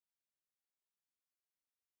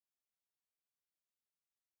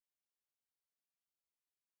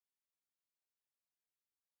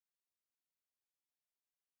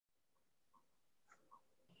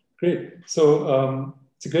Great. So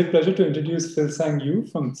it's a great pleasure to introduce Philsang Yu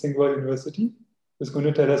from Tsinghua University, who's going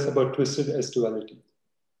to tell us about twisted S-duality.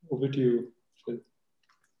 Over to you, Phil.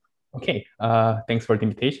 Okay, thanks for the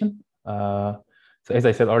invitation. So as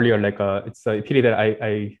I said earlier, like it's a pity that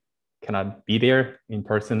I cannot be there in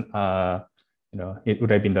person. It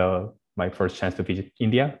would have been my first chance to visit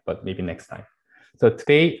India, but maybe next time. So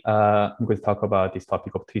today I'm going to talk about this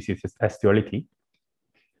topic of twisted S-duality.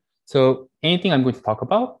 So anything I'm going to talk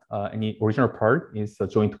about, any original part is a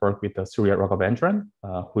joint work with Surya Raghavendran,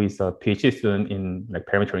 who is a PhD student in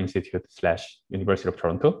Parameter Institute / University of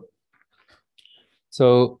Toronto.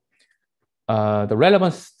 So the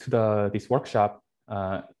relevance to this workshop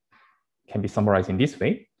can be summarized in this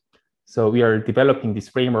way. So we are developing this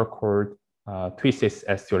framework called twisted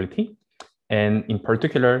S-duality. And in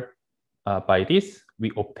particular, by this,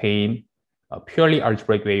 we obtain a purely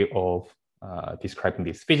algebraic way of describing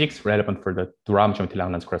this physics relevant for the Durham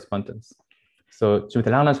geometry-Langlands correspondence. So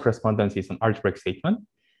geometry-Langlands correspondence is an algebraic statement,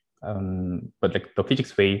 but the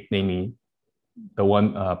physics way, namely the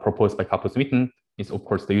one proposed by Kapos-Witten, is of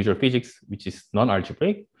course the usual physics, which is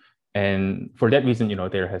non-algebraic. And for that reason,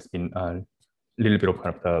 there has been a little bit of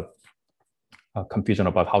kind of the confusion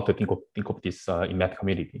about how to think of this in math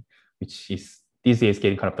community, which is these days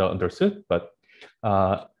getting kind of understood. But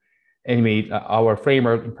anyway, our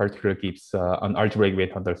framework in particular gives an algebraic way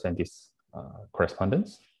to understand this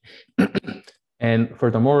correspondence. And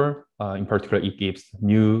furthermore, in particular, it gives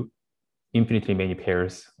new infinitely many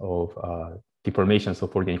pairs of deformations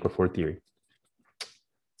of 4D equal 4 theory.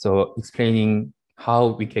 So explaining how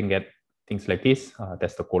we can get things like this,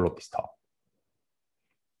 that's the goal of this talk.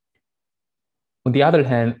 On the other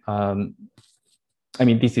hand,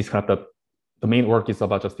 this is kind of the main work is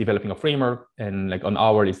about just developing a framework, and an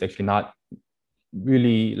hour is actually not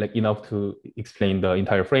really enough to explain the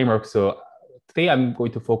entire framework. So today I'm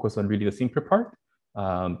going to focus on really the simpler part,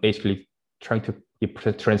 basically trying to give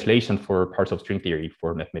translation for parts of string theory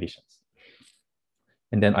for mathematicians.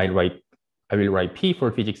 And then I will write P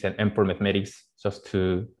for physics and M for mathematics, just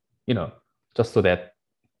to, just so that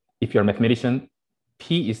if you're a mathematician,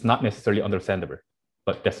 P is not necessarily understandable,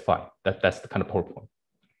 but that's fine. That's the kind of whole point.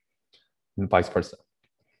 And vice versa.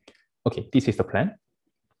 Okay, this is the plan.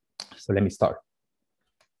 So let me start.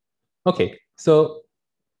 Okay, so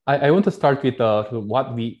I want to start with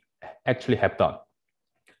what we actually have done.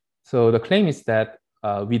 So the claim is that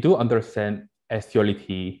we do understand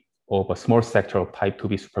S-duality of a small sector of type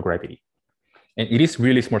 2B supergravity. And it is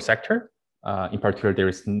really small sector. In particular, there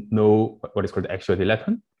is no what is called actual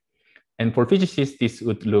dilaton. And for physicists, this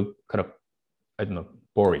would look kind of,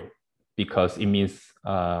 boring, because it means,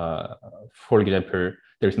 for example,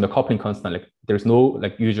 there's no coupling constant, there's no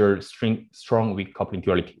usual strong weak coupling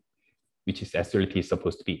duality, which is S-duality is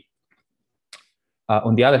supposed to be.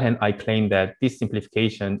 On the other hand, I claim that this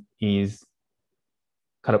simplification is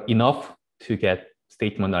kind of enough to get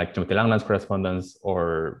statement like geometry-Langlands correspondence,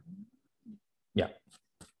 or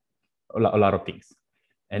a lot of things.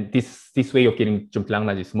 And this way of getting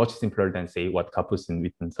geometry-Langlands is much simpler than, say, what Kapos and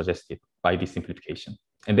Witten suggested by this simplification.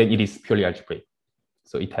 And then it is purely algebraic,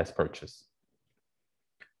 so it has virtues.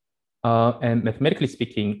 And mathematically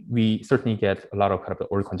speaking, we certainly get a lot of kind of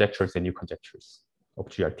old conjectures and new conjectures of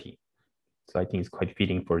GRT. So I think it's quite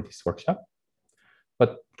fitting for this workshop.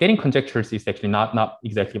 But getting conjectures is actually not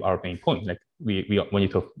exactly our main point. We want you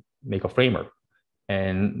to make a framework,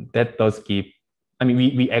 and that does give.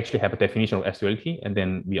 We actually have a definition of S-duality, and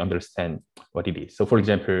then we understand what it is. So for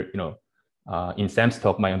example, in Sam's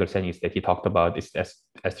talk, my understanding is that he talked about this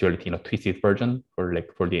S-duality in a twisted version for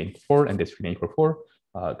 4D equal 4 and this 3D equal 4.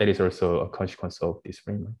 That is also a consequence of this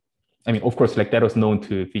framework. Of course, that was known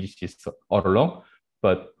to physicists all along,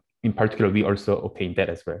 but in particular, we also obtained that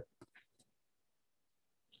as well.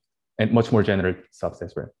 And much more general stuff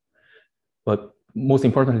as well. But most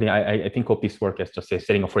importantly, I think of this work as just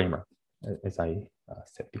setting a framework, as I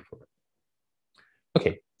said before.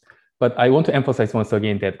 Okay, but I want to emphasize once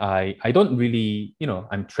again that I don't really,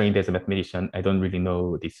 I'm trained as a mathematician. I don't really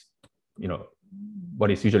know this,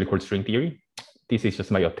 what is usually called string theory. This is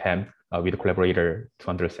just my attempt with a collaborator to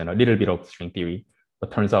understand a little bit of string theory,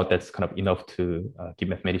 but turns out that's kind of enough to give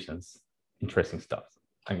mathematicians interesting stuff.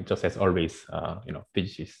 Just as always,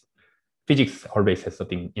 physics always has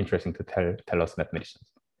something interesting to tell us mathematicians.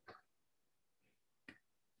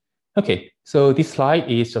 Okay, so this slide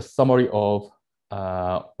is just a summary of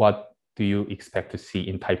what do you expect to see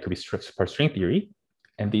in type 2B superstring theory.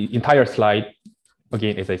 And the entire slide,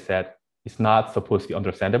 again, as I said, is not supposed to be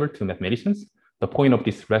understandable to mathematicians. The point of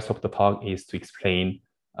this rest of the talk is to explain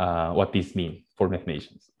what these mean for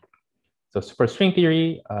mathematicians. So superstring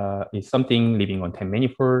theory is something living on 10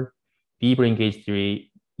 manifold. D brane gauge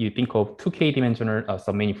theory, you think of 2K dimensional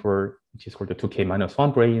submanifold, which is called the 2K minus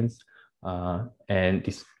 1 branes. And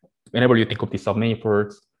this, whenever you think of these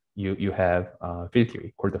submanifolds, you have field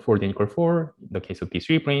theory called the 4D equal 4. In the case of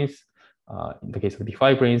D3 branes, in the case of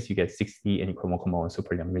D5 branes, you get 6D and equal 1,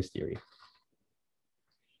 super Langlands theory.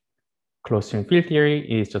 Closed string field theory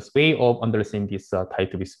is just way of understanding this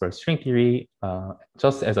type of superstring theory,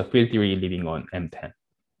 just as a field theory living on M10.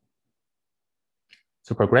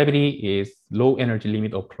 Supergravity is low energy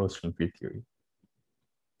limit of closed string field theory.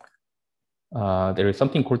 There is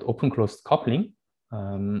something called open-closed coupling.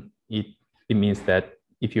 It means that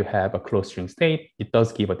if you have a closed string state, it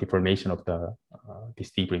does give a deformation of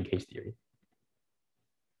this D brane gauge theory.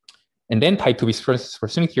 And then type 2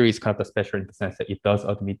 superstring theory is kind of the special in the sense that it does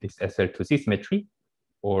admit this SL2C symmetry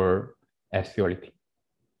or S-duality.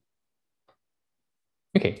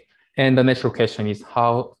 Okay, and the natural question is,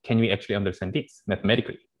 how can we actually understand this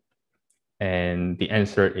mathematically? And the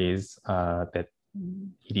answer is that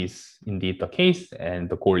it is indeed the case, and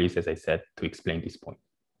the goal is, as I said, to explain this point.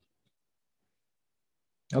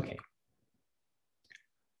 Okay.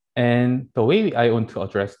 And the way I want to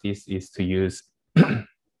address this is to use,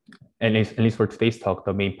 at least for today's talk,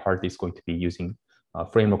 the main part is going to be using a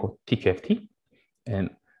framework of TQFT. And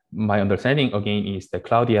my understanding, again, is that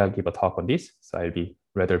Claudia gave a talk on this, so I'll be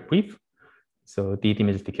rather brief. So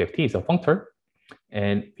D-dimensional TQFT is a functor,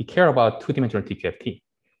 and we care about two-dimensional TQFT.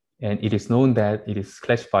 And it is known that it is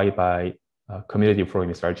classified by commutative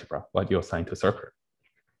Frobenius algebra, what you assign to circle.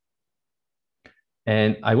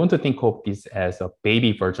 And I want to think of this as a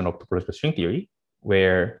baby version of topological string theory,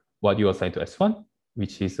 where what you assign to S1,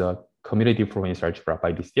 which is a commutative Frobenius algebra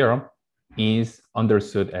by this theorem, is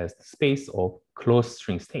understood as the space of closed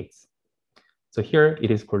string states. So here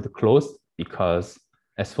it is called closed because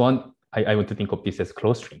S1, I want to think of this as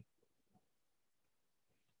closed string.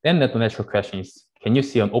 Then the natural question is, can you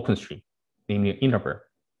see an open string, namely an interval?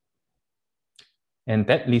 And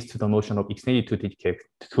that leads to the notion of extended 2D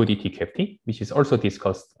TQFT, which is also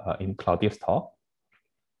discussed in Claudia's talk.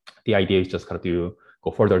 The idea is just kind of to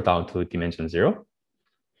go further down to dimension 0.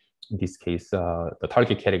 In this case, the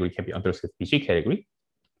target category can be understood as BG category.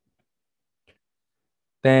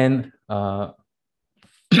 Then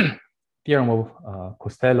theorem of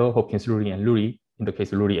Costello, Hopkins, Lurie, and Lurie. In the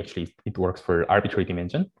case of Lurie, actually, it works for arbitrary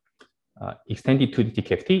dimension. Extended 2D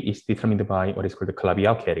TQFT is determined by what is called the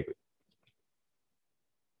Calabi-Yau category,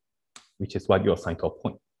 which is what you assign to a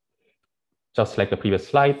point. Just like the previous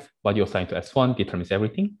slide, what you assign to S1 determines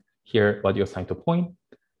everything. Here, what you assign to a point,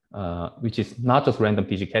 which is not just random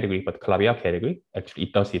DG category, but Calabi-Yau category, actually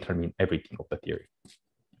it does determine everything of the theory.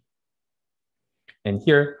 And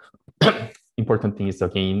here, important thing is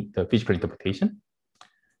again, the physical interpretation.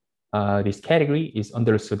 This category is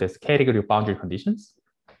understood as category of boundary conditions.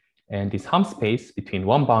 And this Hom space between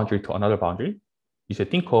one boundary to another boundary, you should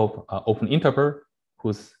think of open interval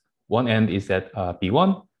whose one end is at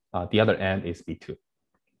B1, the other end is B2.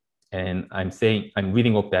 And I'm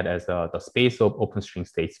reading of that as the space of open string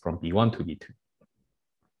states from B1 to B2.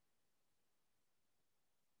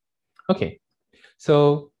 Okay,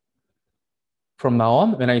 so from now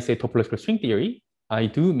on, when I say topological string theory, I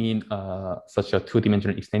do mean such a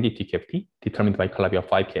two-dimensional extended TQFT determined by Calabi-Yau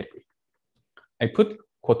 5 category. I put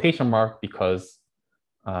quotation mark because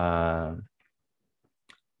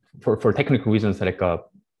for technical reasons, like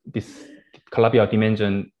this Calabi-Yau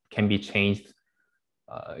dimension can be changed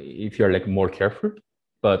if you're like more careful.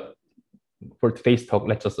 But for today's talk,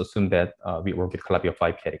 let's just assume that we work with Calabi-Yau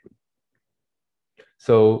 5 category.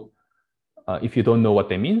 So if you don't know what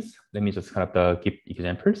that means, let me just kind of give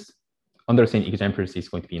examples. Understanding examples is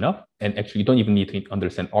going to be enough. And actually, you don't even need to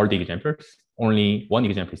understand all the examples. Only one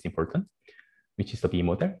example is important, which is the B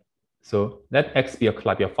model. So let X be a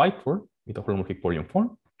Calabi-Yau 5 form with a holomorphic volume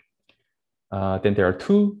form. Then there are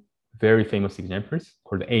two very famous examples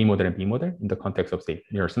called the A model and B model in the context of, say,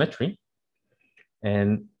 mirror symmetry.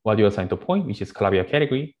 And what you assign to point, which is Calabi-Yau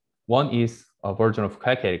category, one is a version of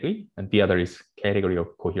Fukaya category, and the other is category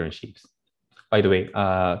of coherent shapes. By the way,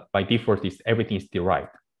 by default, everything is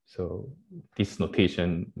derived. So this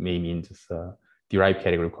notation may mean just derived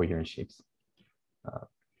category of coherent shapes.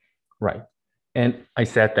 Right. And I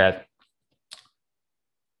said that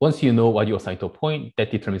once you know what you assign to a point,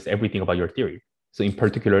 that determines everything about your theory. So in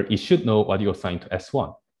particular, you should know what you assign to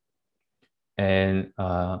S1. And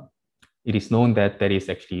it is known that that is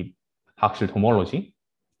actually Hackschild homology.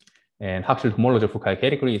 And Hackschild homology of Fukaya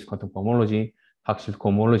category is quantum homology. Hackschild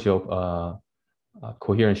homology of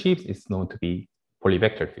coherent shapes is known to be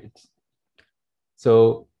polyvector fields.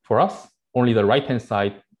 So for us, only the right-hand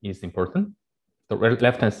side is important. The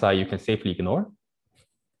left-hand side you can safely ignore.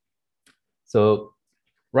 So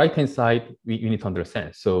right-hand side, we need to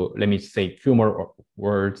understand. So let me say a few more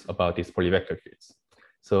words about these polyvector fields.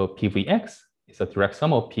 So PVX is a direct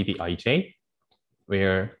sum of PVIJ,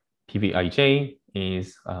 where PVIJ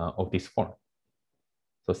is of this form.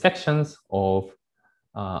 So sections of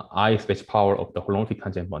I space power of the holomorphic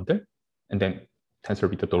tangent bundle, and then tensor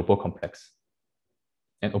with the Dolbeault complex.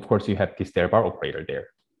 And of course, you have this del bar operator there.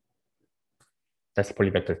 That's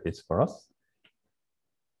polyvector fields for us.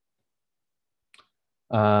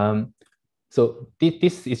 So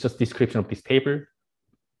this is just description of this table.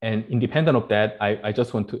 And independent of that, I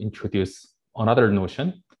just want to introduce another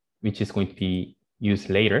notion, which is going to be used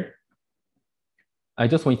later. I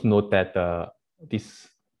just want to note that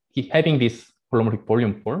having this holomorphic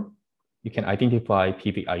volume form, you can identify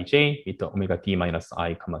PVIJ with the omega d minus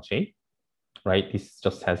I comma j, right? This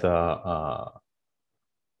just has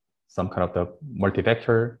some kind of the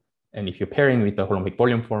multivector. And if you're pairing with the holomorphic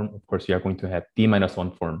volume form, of course, you are going to have d minus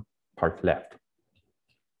 1 form part left.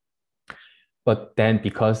 But then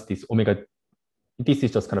because this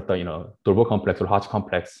is just kind of the, Dolbeault complex or Hodge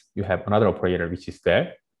complex, you have another operator, which is del.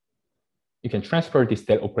 You can transfer this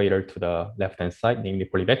del operator to the left-hand side, namely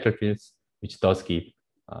polyvector fields, which does give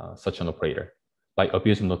such an operator. By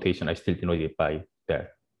abusive notation, I still denote it by del.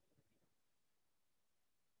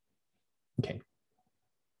 Okay.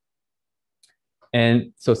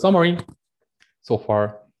 And so summary so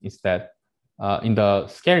far is that in the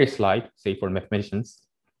scary slide, say for mathematicians,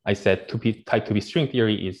 I said type 2B string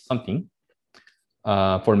theory is something.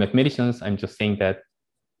 For mathematicians, I'm just saying that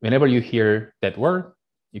whenever you hear that word,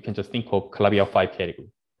 you can just think of Calabi-5 category.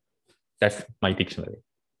 That's my dictionary.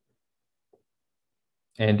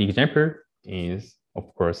 And the example is,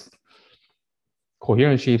 of course,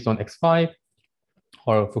 coherent shapes on X5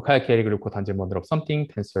 or Fukaya category cotangent bundle of something,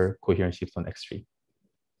 tensor coherent shapes on X3.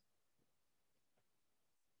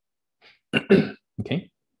 Okay.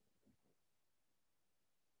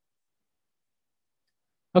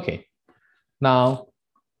 Okay. Now,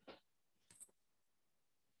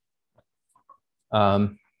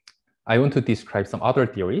 I want to describe some other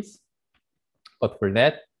theories, but for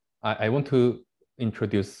that, I want to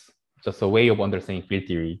introduce just a way of understanding field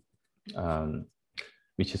theory,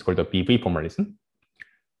 which is called the BV formalism.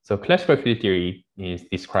 So classical field theory is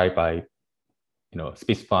described by,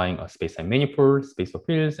 specifying a space-time manifold, space of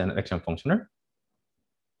fields, and an action functioner.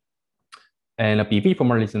 And a BV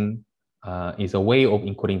formalism is a way of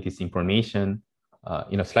encoding this information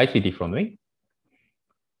in a slightly different way.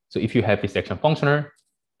 So if you have this action functioner,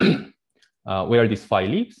 where this phi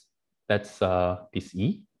lives, that's this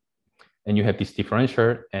E. And you have this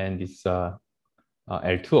differential and this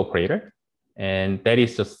L2 operator. And that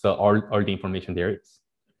is just all the information there is.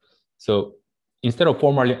 So instead of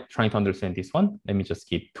formally trying to understand this one, let me just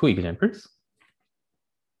give two examples.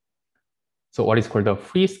 So what is called the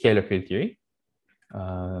free scalar field theory.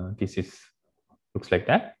 Looks like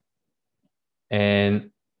that.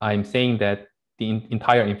 And I'm saying that the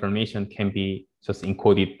entire information can be just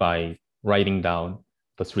encoded by writing down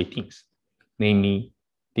the three things. Namely,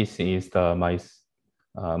 this is the minus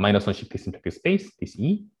one shifted symplectic space, this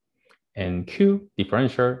E, and Q,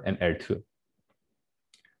 differential, and L2.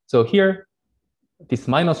 So here, this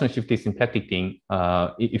minus one shifted symplectic thing,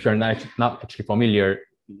 if you're not actually familiar,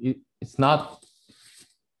 it's not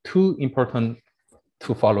too important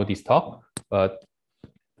to follow this talk, but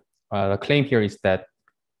the claim here is that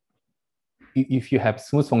if you have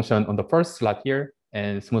smooth function on the first slot here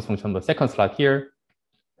and smooth function on the second slot here,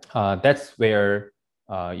 that's where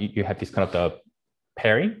you have this kind of the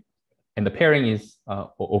pairing. And the pairing is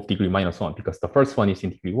of degree -1 because the first one is in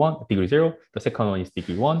degree 0, the second one is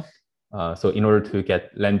degree 1. So in order to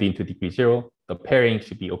get land into degree 0, the pairing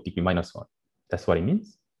should be of degree -1. That's what it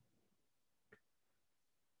means.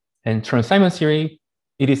 And Chern-Simons theory,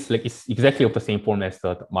 it's exactly of the same form as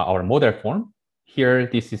our model form. Here,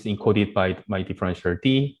 this is encoded by my differential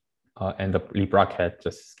D, and the Lie bracket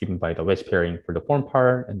just given by the wedge pairing for the form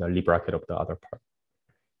part and the Lie bracket of the other part.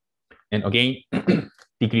 And again,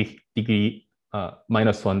 degree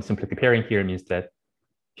 -1 symplectic pairing here means that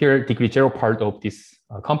here degree 0 part of this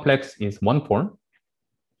complex is one form.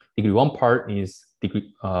 Degree 1 part is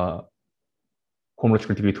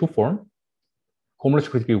homological degree 2 form.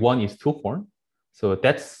 Homological degree 1 is 2 form. So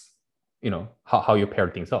that's how you pair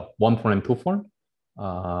things up. 1 form and 2 form.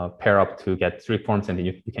 Pair up to get 3 forms, and then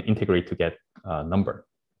you can integrate to get a number.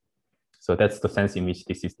 So that's the sense in which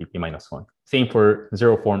this is degree -1. Same for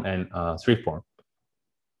 0 form and 3 form,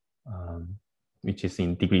 which is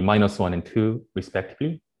in degree -1 and 2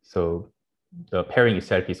 respectively. So the pairing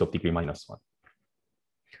itself is of degree -1.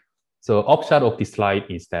 So upshot of this slide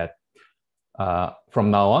is that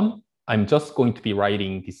from now on, I'm just going to be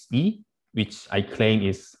writing this E, which I claim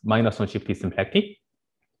is minus one shifted symplectic.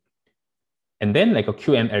 And then like a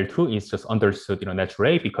QML2 is just understood,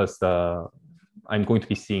 natural because I'm going to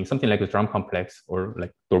be seeing something like a drum complex or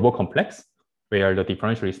like Dolbeault complex, where the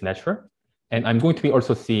differential is natural. And I'm going to be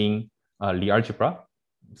also seeing Lie algebra.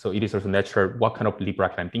 So it is also natural what kind of Lie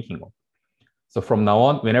bracket I'm thinking of. So from now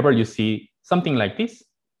on, whenever you see something like this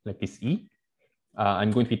E,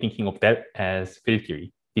 I'm going to be thinking of that as field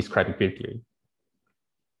theory, describing field theory.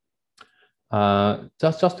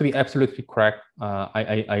 Just to be absolutely correct,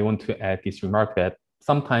 I want to add this remark that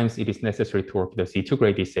sometimes it is necessary to work with the C2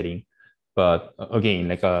 gradient setting, but again,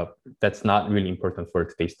 like that's not really important for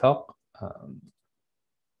today's talk.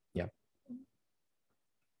 Yeah.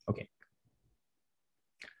 Okay.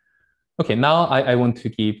 Okay, now I want to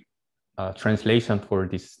give a translation for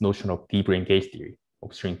this notion of D-brain gauge theory,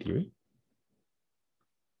 of string theory.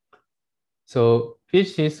 So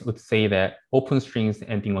physicists would say that open strings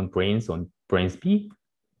ending on brains B,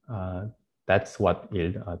 that's what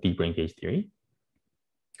is D-brain gauge theory.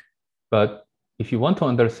 But if you want to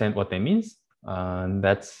understand what that means,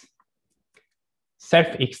 that's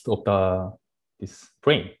self-X of this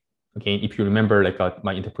brain. Okay, if you remember like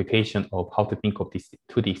my interpretation of how to think of this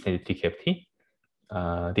to the extended TKFT,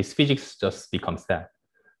 this physics just becomes that.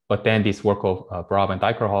 But then this work of Pranav and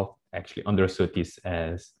Dickerhoff actually understood this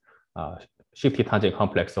as shifted tangent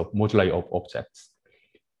complex of moduli of objects.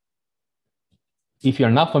 If you're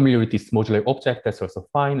not familiar with this modular object, that's also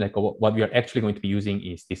fine. Like what we are actually going to be using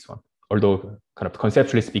is this one. Although kind of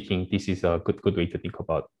conceptually speaking, this is a good way to think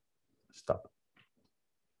about stuff.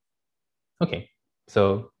 Okay,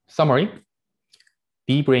 so summary,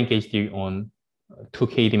 D-brain gauge theory on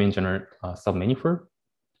 2K dimensional submanifold.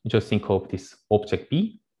 You just think of this object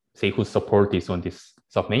B, say whose support is on this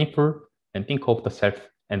submanifold, and think of the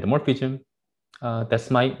self-endomorphism.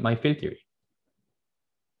 That's my field theory.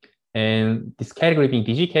 And this category being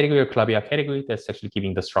DG category or Calabi-Yau category, that's actually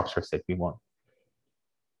giving the structure set we want.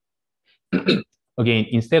 Again,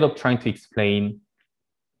 instead of trying to explain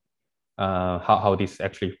how this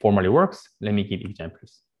actually formally works, let me give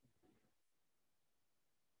examples.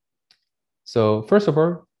 So first of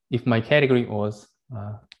all, if my category was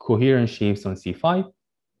coherent shapes on C5,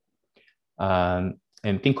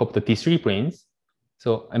 and think of the D3 brains.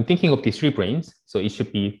 So I'm thinking of D3 brains, so it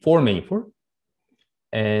should be 4 manifold.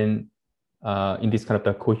 And in this kind of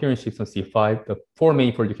the coherent shapes on C5, the 4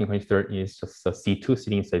 manifold you can consider is just a C2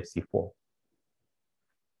 sitting inside C4.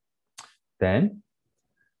 Then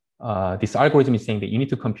this algorithm is saying that you need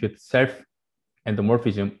to compute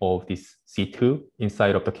self-endomorphism of this C2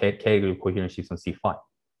 inside of the category coherent shapes on C5.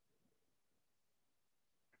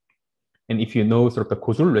 And if you know sort of the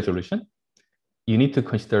Koszul resolution, you need to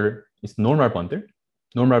consider this normal bundle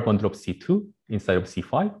of C2 inside of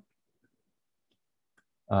C5,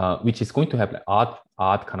 which is going to have like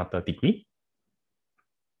odd kind of the degree.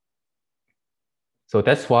 So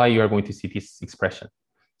that's why you are going to see this expression.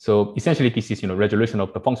 So essentially, this is resolution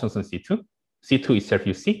of the functions on C2. C2 itself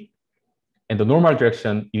you see, and the normal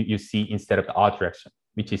direction you see instead of the odd direction,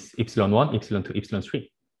 which is epsilon1, epsilon2, epsilon3.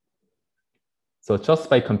 So just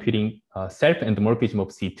by computing self-endomorphism of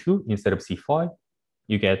C2 instead of C5,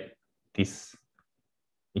 you get this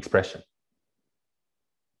expression.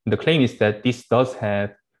 The claim is that this does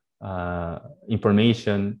have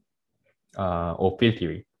information of field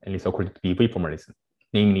theory, at least according to BV formalism.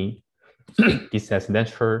 Namely, this has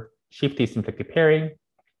natural shifted symplectic pairing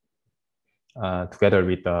together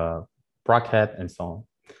with the bracket and so on.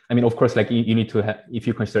 I mean, of course, like you need to have, if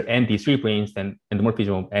you consider n D3 brains, then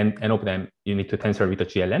endomorphism of n of them, you need to tensor with the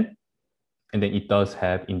GLN, and then it does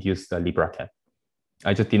have induced Lie bracket.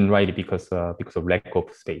 I just didn't write it because of lack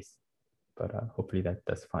of space, but hopefully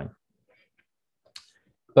that's fine.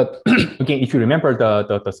 But again, if you remember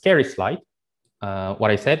the scary slide,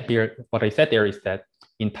 what I said there is that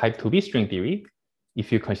in type 2B string theory,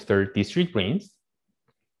 if you consider D3 brains,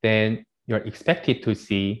 then you're expected to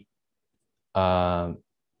see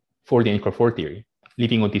for the equal 4 theory,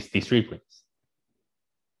 living on these D3 brains.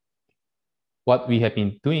 What we have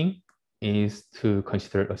been doing is to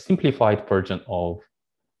consider a simplified version of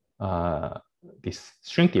this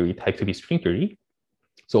string theory, type 2B string theory.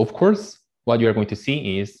 So of course, what you are going to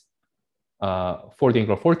see is for the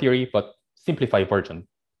equal 4 theory, but simplified version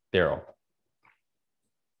thereof.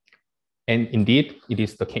 And indeed, it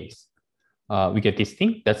is the case. We get this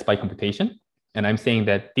thing, that's by computation. And I'm saying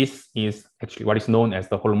that this is actually what is known as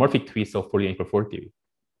the holomorphic twist of Fourier equal 4 theory,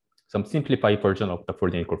 some simplified version of the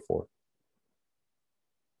Fourier equal 4.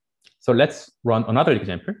 So let's run another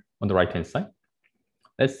example on the right-hand side.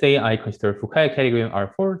 let's say I consider Fukaya category on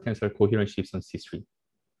R4 tensor coherent shapes on C3.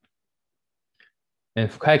 And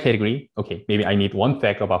Fukaya category, okay, maybe I need one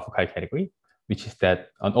fact about Fukaya category, which is that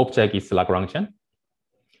an object is Lagrangian.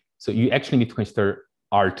 So you actually need to consider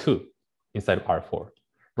R2 inside of R4,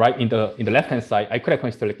 right? In the left-hand side, I could have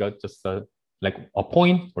considered like a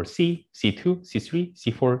point or C, C2, C3,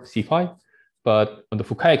 C4, C5. But on the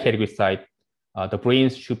Fukaya category side, the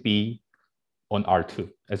branes should be on R2,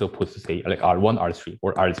 as opposed to say like R1, R3,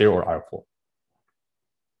 or R0 or R4.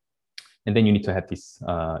 And then you need to have this,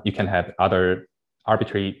 you can have other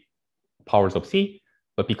arbitrary powers of C,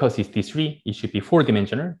 but because it's D3, it should be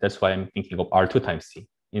 4-dimensional. That's why I'm thinking of R2 times C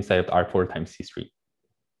inside of R4 times C3.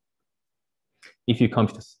 If you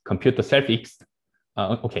compute the self-X,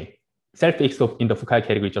 okay, self-X in the Fukaya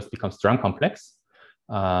category just becomes Strand complex.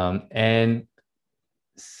 And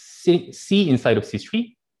C inside of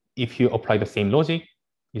C3, if you apply the same logic,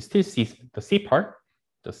 you still see the C part,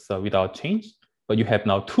 just without change, but you have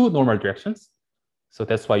now two normal directions. So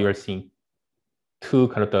that's why you're seeing two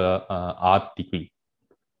kind of the odd degree.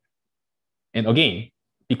 And again,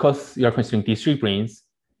 because you're considering these three branes,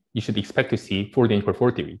 you should expect to see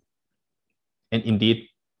 4D=4 theory. And indeed,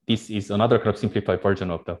 this is another kind of simplified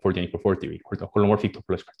version of the 4D=4 theory called the holomorphic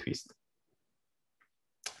topological twist.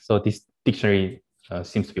 So this dictionary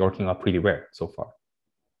seems to be working out pretty well so far.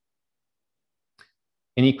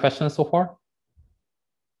 Any questions so far?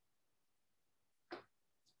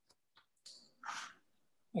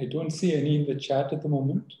 I don't see any in the chat at the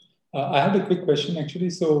moment. I had a quick question actually.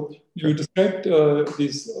 So you described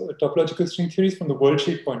these topological string theories from the world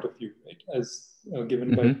shape point of view, right? As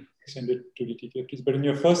given by extended 2D TTFTs. But in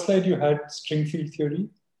your first slide, you had string field theory,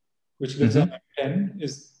 which lives on 10.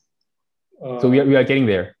 So we are getting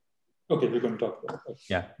there. Okay, we're going to talk about that.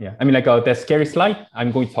 Yeah, yeah. I mean, like that scary slide,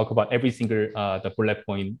 I'm going to talk about every single the bullet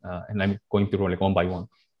point, and I'm going through like one by one.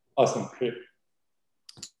 Awesome, great.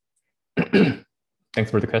 Thanks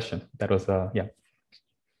for the question. That was yeah.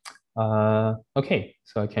 Okay,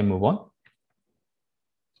 so I can move on.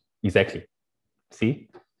 Exactly. See,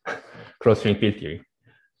 closed-string field theory.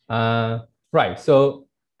 Right. So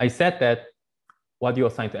I said that what you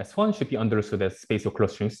assign to S1 should be understood as space of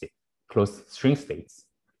closed string states.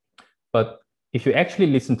 But if you actually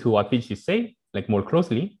listen to what Biswas say, like more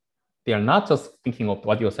closely, they are not just thinking of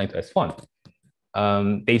what you assign to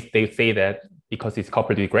S1. They say that because it's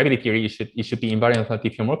coupled with gravity theory, it should be invariant of the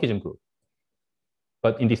diffeomorphism group.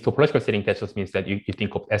 But in this topological setting, that just means that you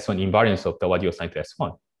think of S1 invariance of the what you assign to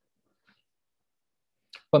S1.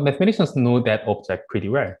 But mathematicians know that object pretty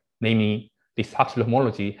well. Namely, this absolute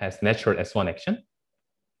homology has natural S1 action.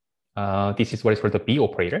 This is what is called the B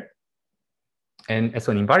operator. And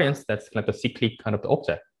S1 invariance, that's like the cyclic kind of the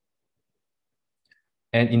object.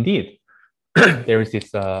 And indeed, there is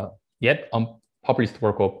this yet unpublished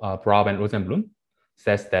work of Pranav and Rosenblum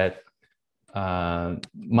says that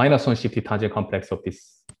 -1 shifted tangent complex of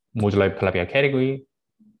this moduli Calabi category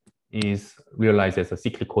is realized as a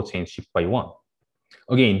cyclic cochain shift by 1.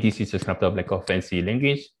 Again, this is just kind of like a fancy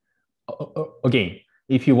language. Again,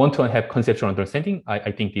 if you want to have conceptual understanding,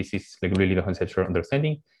 I think this is like really the conceptual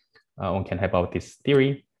understanding one can have about this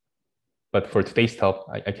theory. But for today's talk,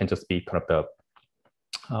 I can just be kind of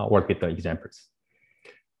the work with the examples.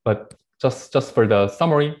 But just for the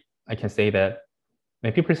summary, I can say that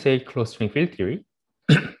when people say closed string field theory,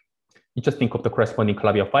 you just think of the corresponding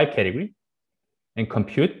Calabi 5 category and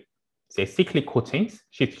compute, say, cyclic cochains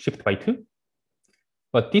shift by 2.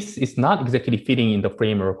 But this is not exactly fitting in the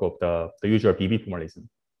framework of the usual BB formalism.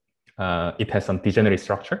 It has some degenerate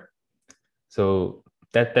structure. So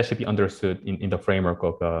that should be understood in the framework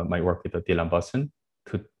of my work with the Dylan Busson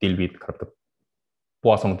to deal with kind of the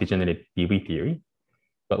Poisson degenerate BB theory.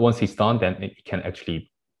 But once it's done, then it can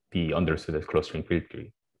actually be understood as closed string field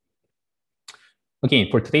theory. Again,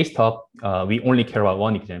 for today's talk, we only care about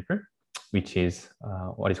one example, which is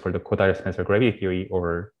what is called the Kodaira-Spencer gravity theory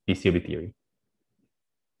or BCOB theory.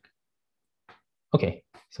 Okay,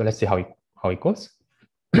 so let's see how it goes.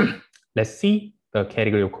 Let's see the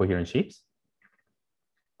category of coherent shapes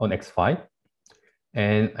on X5.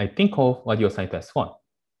 And I think of what you assign to S1.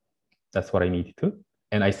 That's what I needed to.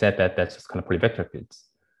 And I said that that's just kind of polyvector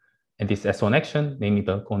fields. And this S1 action, namely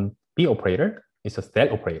the on B operator, is a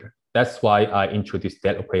del operator. That's why I introduced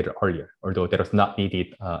del operator earlier, although that was not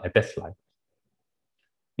needed at that slide.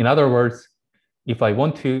 In other words, if I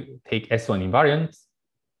want to take S1 invariance,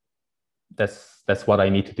 that's what I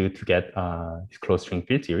need to do to get this closed string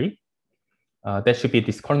field theory. That should be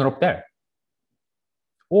this kernel up there.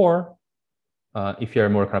 Or if you're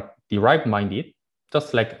more kind of derived minded,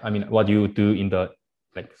 just like what you do in the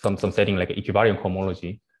some setting like equivariant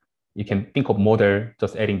cohomology, you can think of model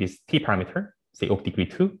just adding this t parameter, say of degree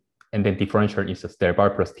 2, and then differential is just del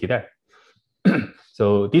bar plus t del.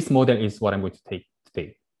 So this model is what I'm going to take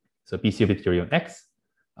today. So BCOB theory on X.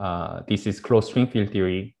 This is closed string field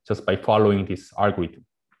theory just by following this algorithm.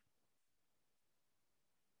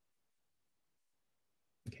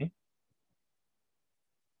 Okay.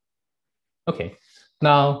 Okay.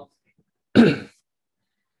 Now,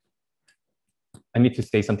 I need to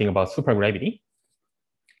say something about supergravity.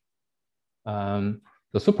 The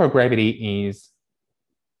supergravity is,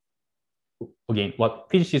 again, what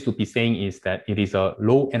physicists would be saying is that it is a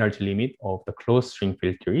low energy limit of the closed string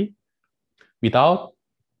field theory without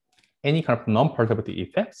any kind of non-perturbative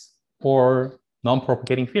effects or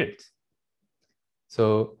non-propagating fields.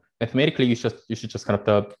 So mathematically, you should just kind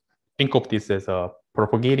of think of this as a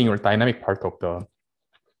propagating or dynamic part of the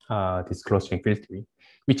this closed string field theory,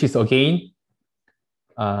 which is again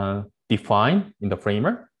defined in the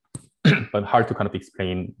framework, but hard to kind of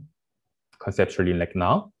explain conceptually like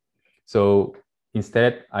now. So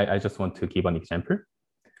instead, I just want to give an example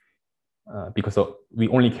because we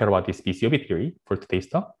only care about this BCOB theory for today's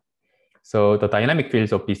talk. So the dynamic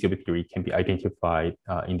fields of BCOB theory can be identified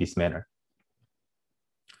in this manner.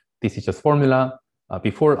 This is just formula.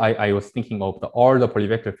 Before I was thinking of all the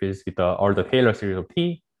polyvector fields with all the Taylor series of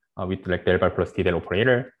T with like del bar plus T del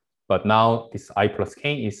operator. But now this I plus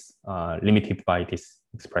K is limited by this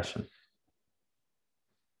expression.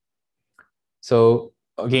 So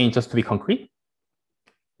again, just to be concrete,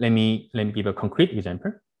 let me give a concrete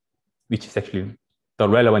example, which is actually the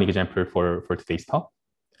relevant example for today's talk.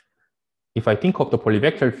 If I think of the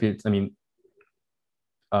polyvector fields, I mean,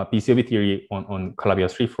 BCOB theory on Calabi-Yau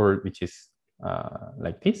 3-4, which is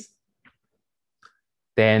like this,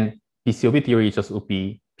 then BCOB theory just would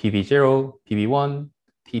be PV0, PV1,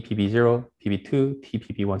 TPV0, PV2,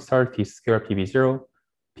 TPV1 star, T square, PV0,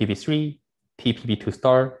 PV3, TPV2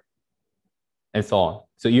 star, and so on.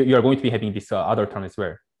 So you are going to be having this other term as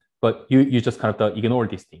well, but you just kind of ignore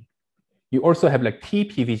this thing. You also have like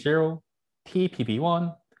TPV0,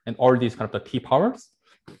 TPV1, and all these kind of the T powers.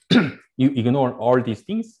 You ignore all these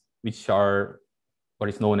things, which are what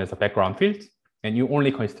is known as a background field, and you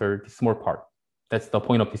only consider the small part. That's the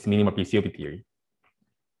point of this minimal BCOB theory.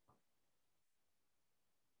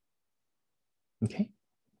 Okay.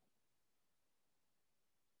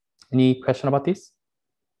 Any question about this?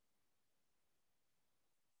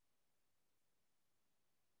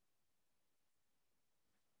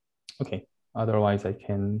 Okay. Otherwise, I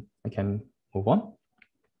can move on.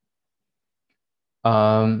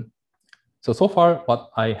 So far, what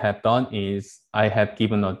I have done is I have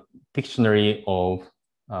given a dictionary of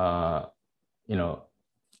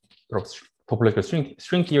topological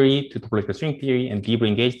string theory to topological string theory and deep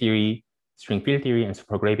gauge theory, string field theory, and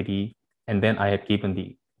supergravity. And then I have given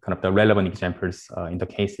the kind of the relevant examples in the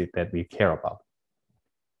cases that we care about.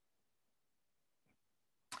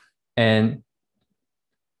 And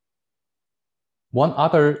one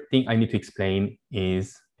other thing I need to explain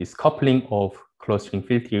is this coupling of closed string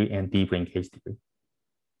field theory and deep gauge theory.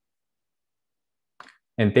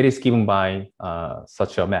 And that is given by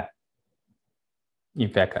such a map. In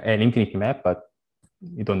fact, an infinity map, but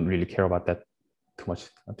you don't really care about that too much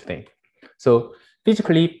today. So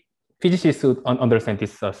physically, physicists should understand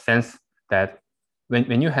this sense that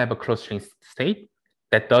when you have a closed string state,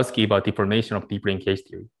 that does give a deformation of deep gauge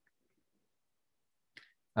theory.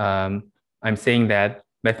 I'm saying that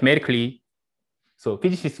mathematically, so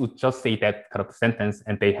physicists would just say that kind of sentence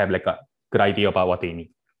and they have like a good idea about what they mean.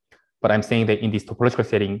 But I'm saying that in this topological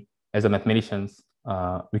setting, as a mathematicians,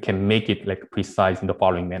 we can make it like precise in the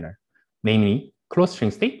following manner. Namely, closed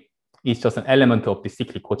string state is just an element of the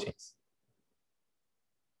cyclic cochains.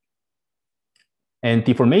 And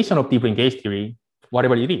deformation of deep gauge theory,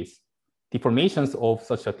 whatever it is, deformations of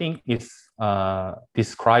such a thing is governed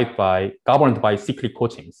by cyclic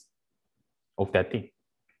cochains of that thing.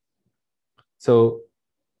 So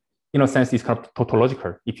in a sense, it's kind of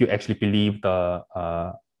tautological if you actually believe the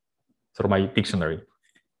sort of my dictionary.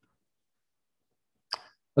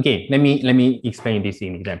 Okay, let me explain this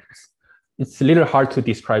in examples. It's a little hard to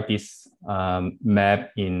describe this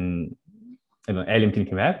map in L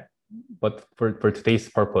infinity map, but for today's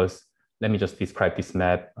purpose, let me just describe this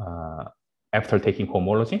map after taking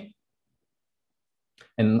homology.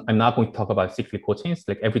 And I'm not going to talk about cyclic cochains,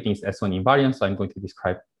 like everything is S1 invariant, so I'm going to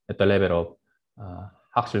describe at the level of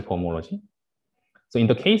Haxel homology. So in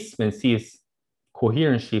the case when C is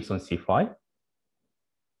coherent shapes on C5,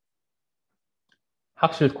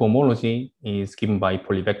 Haxel homology is given by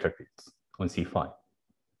polyvector fields on C5.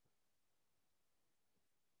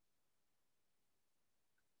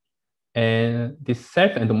 And this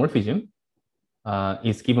self-endomorphism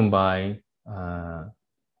is given by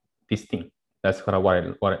this thing. That's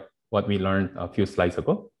what we learned a few slides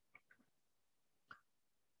ago.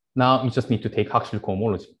 Now you just need to take Hochschild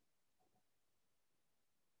cohomology.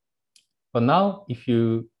 But now if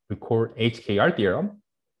you record HKR theorem,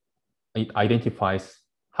 it identifies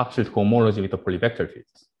Hochschild cohomology with the polyvector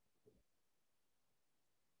fields.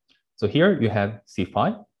 So here you have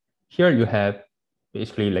C5. Here you have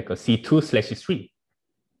basically like a C2/3.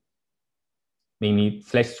 Namely,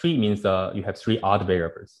 /3 means you have 3 odd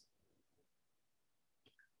variables.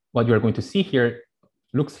 What you are going to see here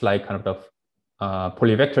looks like kind of the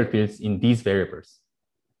polyvector fields in these variables.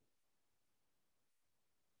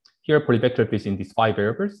 Here, polyvector fields in these 5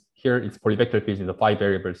 variables. Here, it's polyvector fields in the 5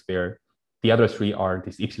 variables where the other 3 are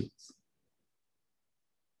these epsilons.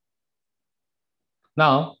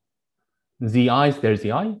 Now, Zi's, their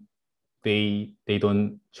Zi, they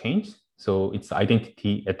don't change. So it's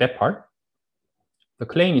identity at that part. The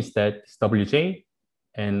claim is that Wj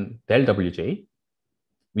and del Wj,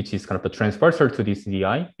 which is kind of the transversal to this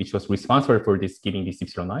Zi, which was responsible for this giving these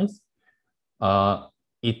epsilon i's,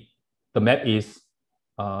 the map is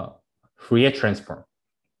Fourier transform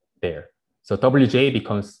there. So Wj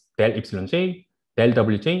becomes del epsilon j, del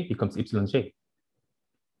Wj becomes epsilon j.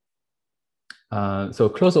 So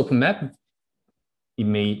closed open map, it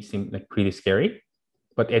may seem like pretty scary,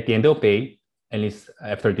 but at the end of the day, at least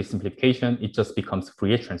after this simplification, it just becomes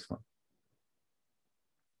Fourier transform.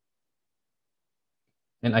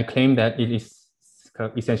 And I claim that it is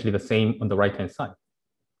essentially the same on the right-hand side.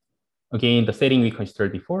 Again, the setting we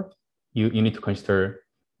considered before, you need to consider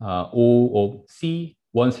O of C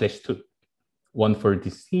 1/2. 1 for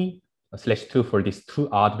this C, /2 for this 2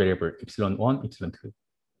 odd variable, epsilon 1, epsilon 2.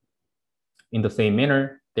 In the same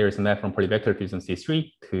manner, there is a map from polyvector fields on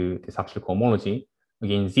C3 to this Hochschild cohomology.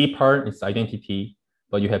 Again, Z part is identity,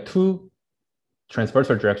 but you have 2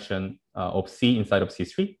 transversal direction of C inside of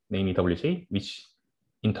C3, namely Wj, which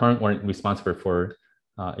in turn are responsible for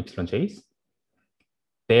epsilon j's.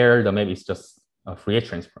 There, the map is just a Fourier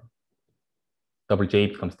transform. Wj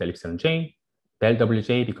becomes del epsilon j, del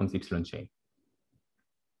Wj becomes epsilon j.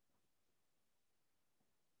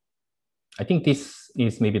 I think this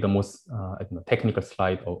is maybe the most technical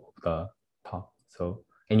slide of the talk. So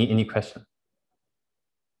any question?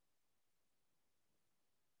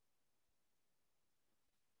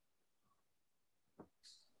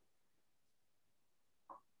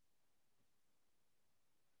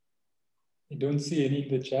 I don't see any in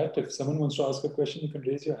the chat. If someone wants to ask a question, you can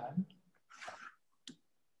raise your hand.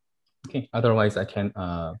 Okay, otherwise I can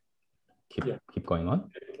keep going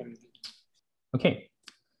on. Okay,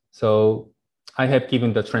 so I have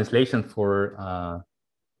given the translation for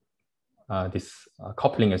this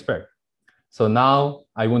coupling as well. So now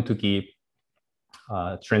I want to give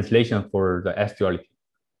translation for the S-duality.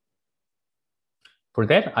 For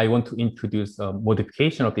that, I want to introduce a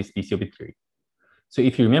modification of this BCOB theory. So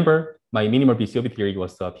if you remember, my minimal BCOB theory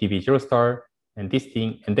was PV0 star and this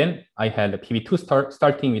thing, and then I had a PV2 star.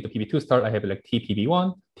 Starting with the PV2 star, I have like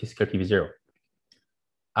TPV1, T square PV0.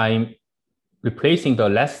 I'm replacing the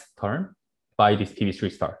last term by this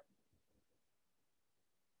PV3 star.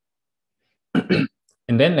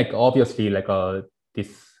 And then like obviously like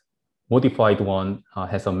this modified one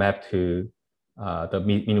has a map to the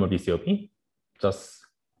minimal BCOB, just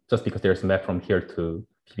because there's a map from here to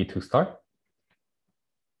PV2 star.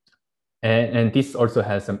 And this also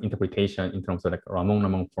has some interpretation in terms of like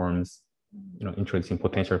Ramon forms, introducing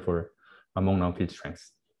potential for Ramon field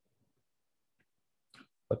strengths,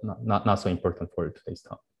 but not so important for today's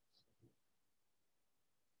talk.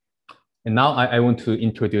 And now I want to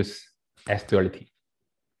introduce S-duality.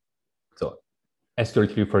 So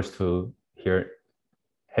S-duality refers to here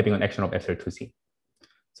having an action of SL2Z.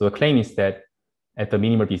 So the claim is that at the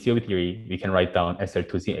minimal BCOB theory, we can write down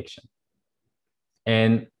SL2Z action.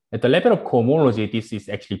 And at the level of cohomology, this is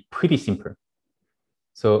actually pretty simple.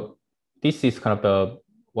 So this is kind of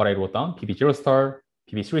what I wrote down, PV0 star,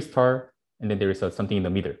 PV3 star, and then there is something in the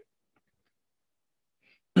middle.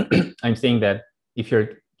 I'm saying that if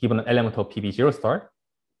you're given an element of PV0 star,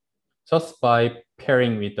 just by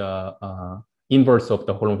pairing with the inverse of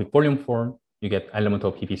the holomorphic volume form, you get element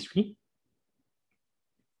of PV3.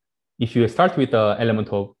 If you start with the element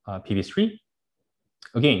of PV3,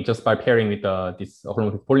 again, just by pairing with this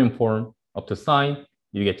holomorphic volume form up to sign,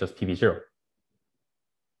 you get just PV0.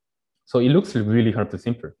 So it looks really kind of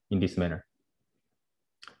simple in this manner.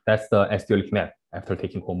 That's the S-duality map after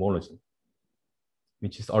taking cohomology,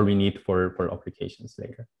 which is all we need for applications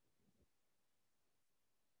later.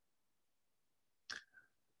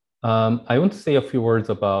 I want to say a few words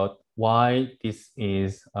about why this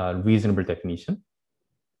is a reasonable definition.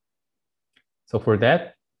 So for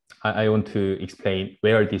that, I want to explain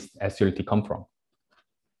where this S-duality come from.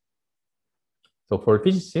 So for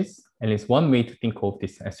physicists, at least one way to think of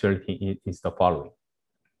this S-duality is the following.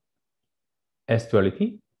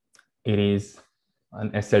 S-duality, it is an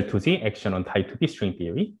SL2Z action on type 2B string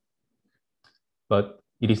theory, but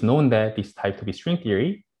it is known that this type 2B string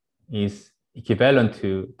theory is equivalent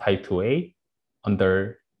to type 2A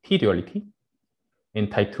under T-duality, and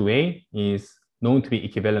type 2A is known to be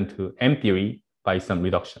equivalent to M theory by some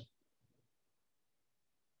reduction.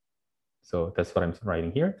 So that's what I'm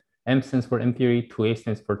writing here. M stands for M theory, 2A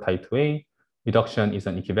stands for type 2A. Reduction is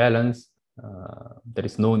an equivalence. That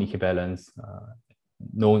is known equivalence,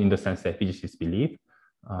 known in the sense that physicists believe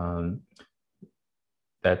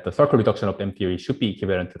that the circle reduction of M theory should be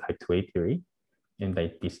equivalent to type 2A theory. And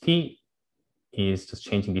that this T is just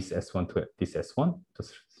changing this S1 to this S1,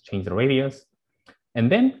 just change the radius.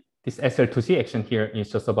 And then this SL2Z action here is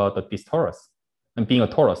just about this torus. And being a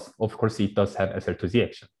torus, of course, it does have SL2Z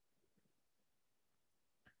action.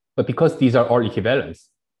 But because these are all equivalents,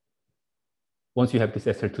 once you have this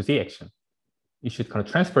SL2Z action, you should kind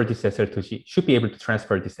of transfer this SL2Z, should be able to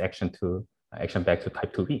transfer this action to action back to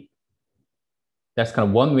type 2B. That's kind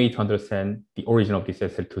of one way to understand the origin of this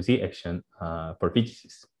SL2Z action for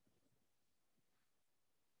physicists.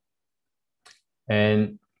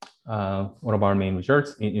 And one of our main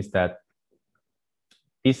results is that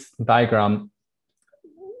this diagram,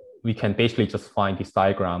 we can basically just find this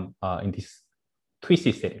diagram in this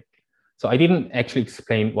twisted setting. So I didn't actually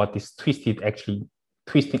explain what this twisting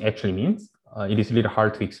actually means. It is a little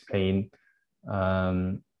hard to explain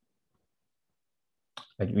like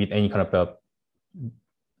with any kind of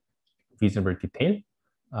reasonable detail.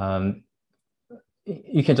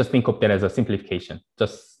 You can just think of that as a simplification,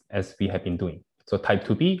 just as we have been doing. So type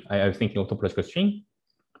 2B, I was thinking of topological string.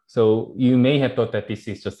 So you may have thought that this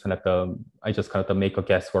is just kind of the, I just kind of make a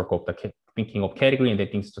guesswork of the thinking of category and then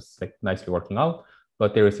things just like nicely working out.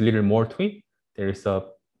 But there is a little more to it. There is a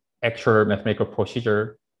actual mathematical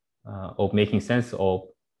procedure of making sense of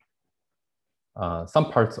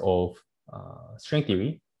some parts of string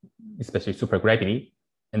theory, especially supergravity.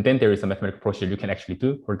 And then there is a mathematical procedure you can actually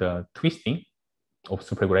do for the twisting of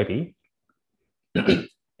supergravity.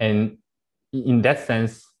 And in that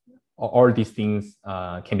sense, all these things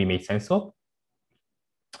can be made sense of.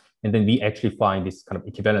 And then we actually find this kind of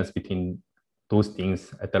equivalence between those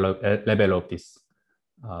things at the level of this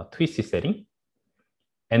twisted setting.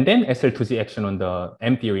 And then SL2Z action on the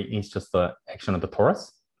M theory is just the action on the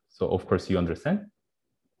torus. So of course you understand.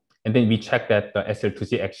 And then we check that the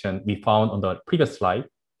SL2Z action we found on the previous slide,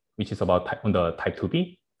 which is about on the type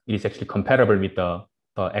 2B, it is actually comparable with the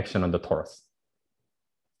action on the torus.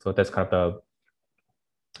 So that's kind of the,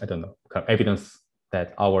 I don't know, kind of evidence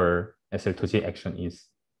that our SL2Z action is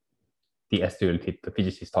the S-duality the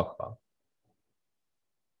physicists talk about.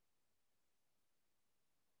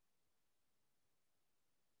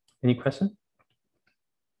 Any question?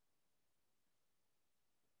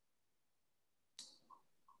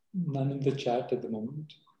 None in the chat at the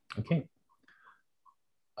moment. Okay.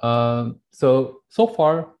 So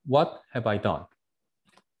far, what have I done?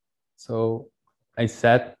 So I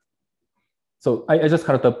said, so I just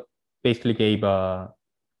kind of basically gave a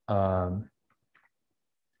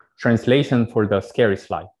translation for the scary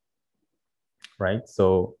slide, right?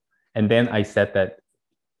 So, and then I said that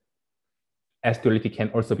S-duality can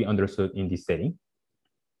also be understood in this setting,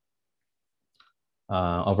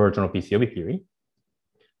 a version of BCOB theory.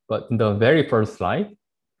 But in the very first slide,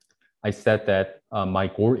 I said that my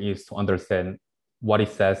goal is to understand what it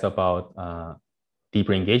says about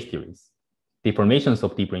deeper engaged theories, deformations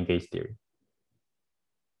of deeper engaged theory.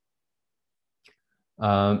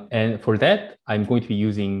 And for that, I'm going to be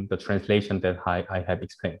using the translation that I have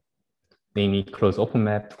explained, namely closed open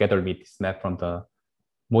map together with this map from the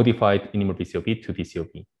modified minimal BCOB to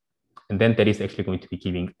BCOB. And then that is actually going to be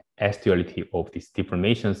giving S-duality of these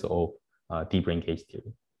deformations of deeper engaged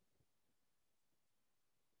theory.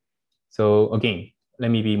 So again,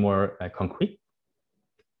 let me be more concrete.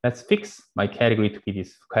 Let's fix my category to be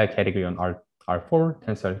this category on R4,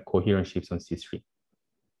 tensor coherent shapes on C3.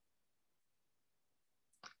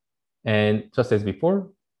 And just as before,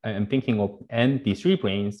 I am thinking of n D3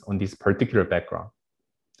 branes on this particular background,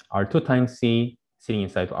 R2 times C sitting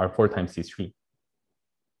inside R4 times C3.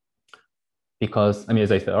 Because, I mean,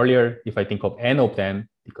 as I said earlier, if I think of n of them,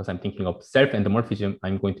 because I'm thinking of self-endomorphism,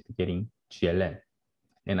 I'm going to be getting GLN.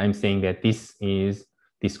 And I'm saying that this is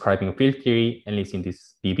describing a field theory, at least in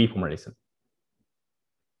this BB formalism.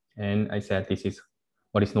 And I said this is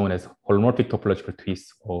what is known as holomorphic topological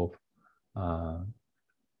twist of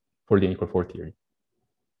for the unequal fold theory.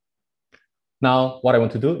 Now, what I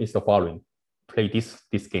want to do is the following: play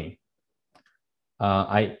this game.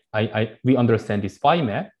 We understand this phi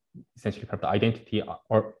map, essentially kind of the identity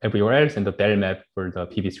or everywhere else, and the del map for the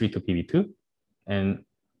PV3 to PV2, and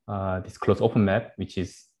this closed open map, which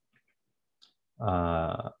is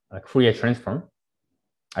like Fourier transform,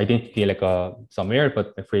 identity like somewhere,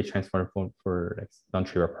 but the Fourier transform for like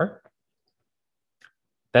non-trivial part.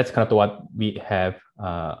 That's kind of what we have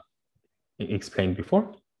explained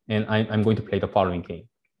before, and I'm going to play the following game.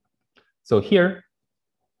 So here,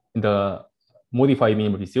 in the modified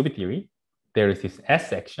minimal distributive theory, there is this S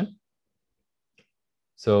section.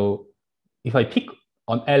 So if I pick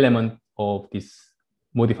an element of this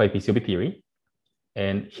modified distributive theory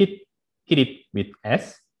and hit it with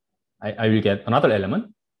S, I will get another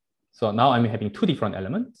element. So now I'm having two different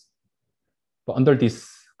elements. But under this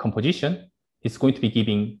composition, it's going to be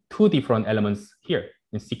giving two different elements here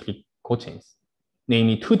in cyclic cochains,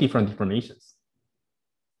 namely two different deformations.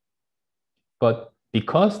 But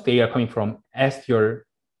because they are coming from S-dual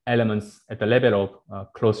elements at the level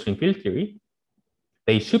of closed string field theory,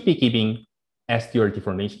 they should be giving S-dual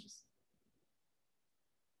deformations.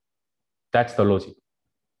 That's the logic.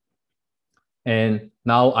 And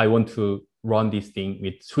now I want to run this thing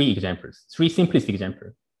with three examples, three simplistic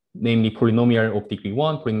examples, namely polynomial of degree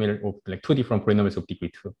 1, polynomial of like two different polynomials of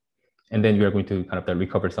degree 2. And then we are going to kind of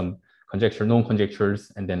recover some conjecture, known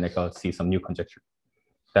conjectures, and then like see some new conjecture.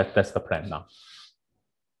 That's the plan now.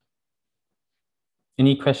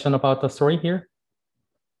 Any question about the story here?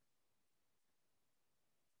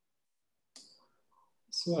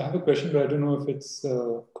 So I have a question, but I don't know if it's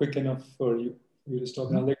quick enough for you to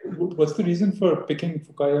stop now. Like, what's the reason for picking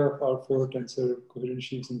Fukaya R4 tensor coherent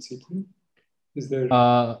sheaves in C3? Is there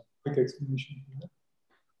a quick explanation for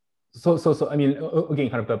that? So I mean, again,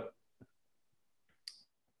 kind of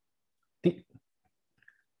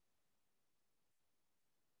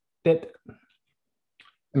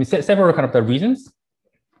several kind of the reasons.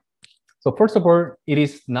 So first of all, it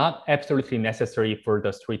is not absolutely necessary for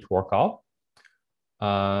the story to work out.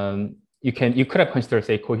 You could have considered,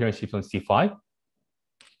 say, coherent sheaves on C5.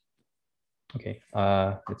 Okay,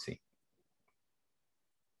 let's see.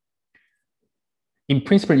 In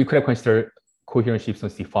principle, you could have considered coherent sheaves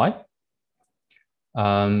on C5.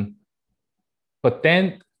 But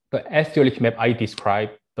then the S-duality map I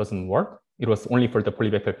described doesn't work. It was only for the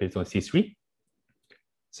polyvector fields on C3.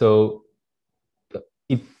 So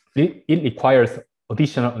it requires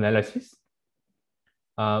additional analysis,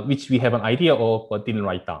 which we have an idea of but didn't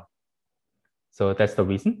write down. So that's the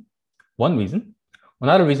reason, one reason.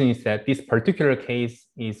 Another reason is that this particular case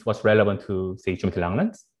is what's relevant to, say, geometry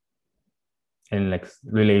Langlands and like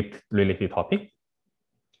related topic.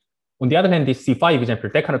 On the other hand, this C5 example,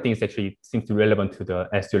 that kind of thing is actually seems to be relevant to the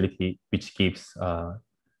S-duality, which gives,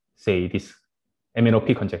 say, this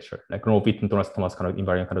MNOP conjecture, like Rowe-Witten-Thomas kind of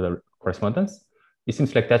invariant kind of the correspondence. It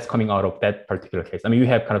seems like that's coming out of that particular case. I mean, you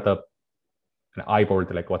have kind of an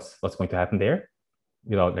eyeboard, like what's going to happen there,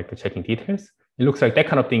 without like checking details. It looks like that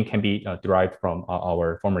kind of thing can be derived from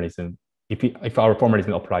our formalism, if our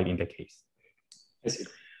formalism applied in that case. I see.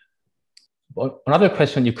 But another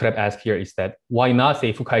question you could have asked here is that why not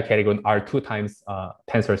say Fukaya category R2 times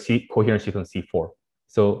tensor C coherent sheaves on C4?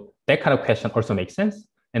 So that kind of question also makes sense,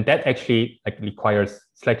 and that actually like requires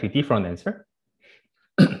slightly different answer,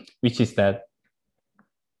 which is that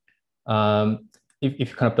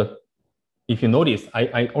if you notice,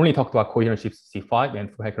 I only talked about coherent sheaves C5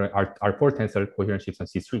 and Fukaya R4 tensor coherent sheaves on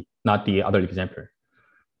C3, not the other example.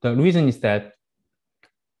 The reason is that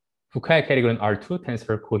Fukaya category R2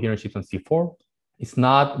 tensor coherent sheaves on C4 is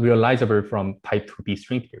not realizable from type 2B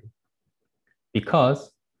string theory,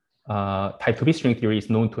 because type 2B string theory is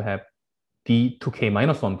known to have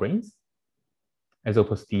D2K-1 branes as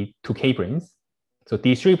opposed to D2K branes. So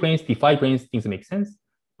D3 branes, D5 branes, things make sense,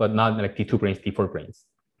 but not like D2 branes, D4 branes.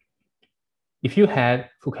 If you had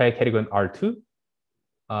Fukaya category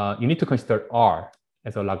R2, you need to consider R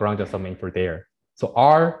as a Lagrangian submanifold there. So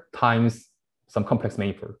R times some complex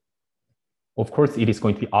manifold. Of course, it is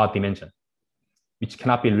going to be odd dimension, which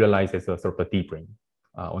cannot be realized as a sort of a D brane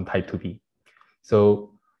on type 2B.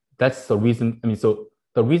 So that's the reason. I mean, so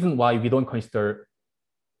the reason why we don't consider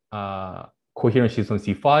coherent sheaves on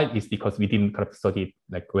C5 is because we didn't kind of study it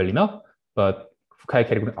like well enough. But Fukaya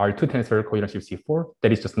category R2 tensor coherent sheaves C4,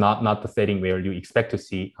 that is just not the setting where you expect to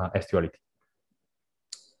see S-duality.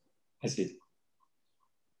 I see.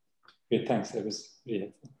 Great, thanks. That was really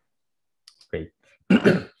helpful. Great.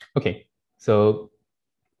 Okay. So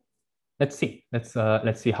let's see.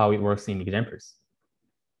 Let's see how it works in examples.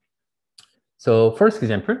 So first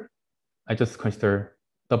example, I just consider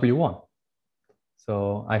W1.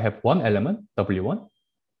 So I have one element, W1.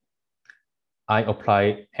 I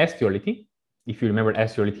apply S-duality. If you remember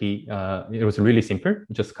S-duality, it was really simple.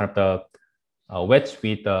 Just kind of the wedge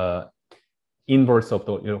with the inverse of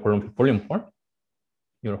the holomorphic volume form.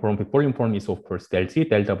 Holomorphic volume form is, of course, del Z,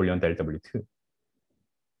 del W, and del W2.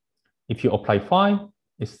 If you apply phi,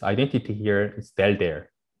 its identity here is del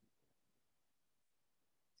there.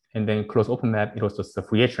 And then close open map, it was just a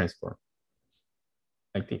Fourier transform,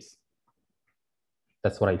 like this.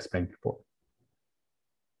 That's what I explained before.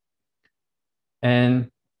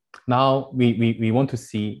 And now we want to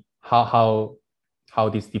see how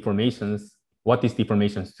these deformations, what these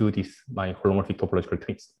deformations do my holomorphic topological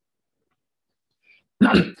twins.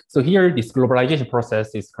 So here, this globalization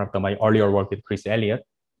process is kind of my earlier work with Chris Elliott,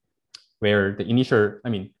 where the initial,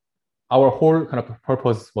 our whole kind of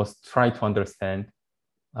purpose was try to understand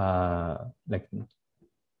like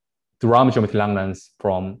Durham geometry Langlands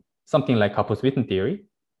from something like Kapos-Witten theory,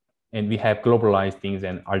 and we have globalized things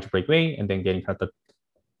in algebraic way, and then getting kind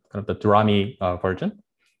of the Durhami version.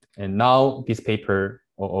 And now this paper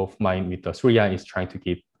of mine with Surya is trying to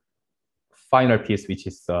give final piece, which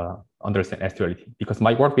is understand S-duality. Because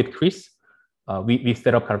my work with Chris, we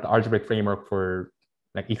set up kind of the algebraic framework for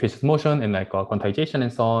like equations motion and like quantization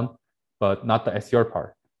and so on, but not the SCR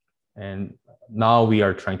part. And now we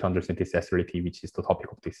are trying to understand this S-duality, which is the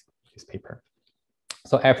topic of this paper.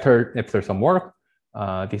 So after some work,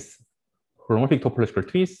 this holomorphic topological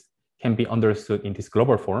twist can be understood in this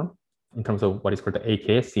global form in terms of what is called the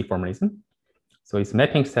AKSC formalism. So it's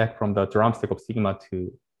mapping stack from the Durham stack of sigma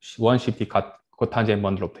to one shifted cotangent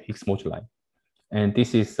bundle of the Higgs moduli. And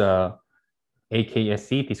this is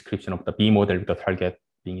AKSC description of the B model with the target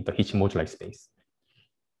being the Higgs moduli space.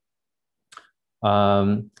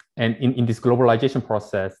 And in this globalization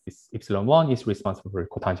process, this epsilon1 is responsible for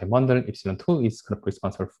cotangent bundle, epsilon2 is kind of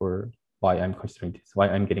responsible for why I'm considering this, why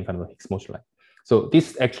I'm getting kind of a Higgs moduli. So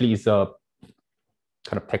this actually is a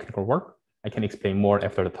kind of technical work. I can explain more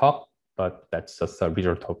after the talk, but that's just a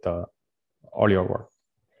result of the earlier work.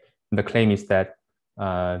 And the claim is that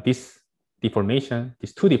this deformation,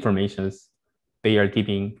 these two deformations, they are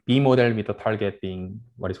giving B model with the target being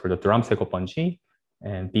what is called the Durham stack of Bungie,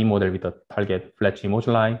 and B model with the target flat G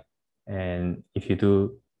moduli. And if you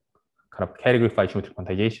do kind of category phi geometric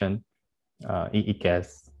quantization,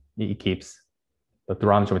 it keeps the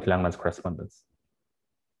Durham geometry Langlands correspondence.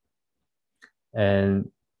 And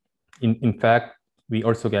in fact, we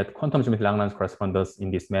also get quantum geometry Langlands correspondence in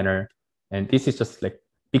this manner. And this is just like,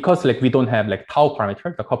 because like we don't have like tau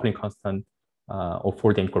parameter, the coupling constant of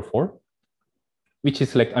 4 d equal 4, which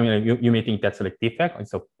is like, you may think that's like defect,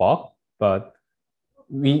 it's a bug, but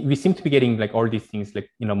we seem to be getting like all these things like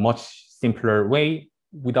in a much simpler way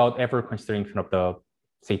without ever considering kind of the,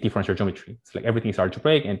 say, differential geometry. It's like everything is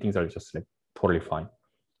algebraic and things are just like totally fine.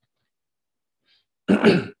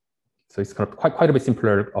 So it's kind of quite a bit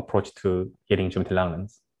simpler approach to getting geometry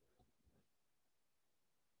Langlands.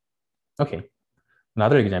 Okay,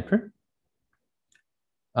 another example.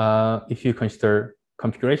 If you consider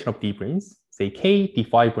configuration of D branes, say K,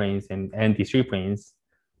 D5 branes, and D3 branes,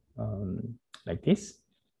 like this.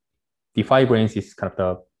 D5 branes is kind of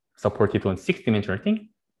the supported on 6-dimensional thing.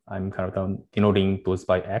 I'm kind of denoting those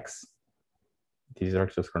by X. These are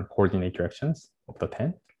just kind of coordinate directions of the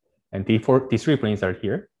 10. And D3 branes are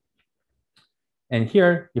here. And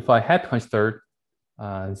here, if I had considered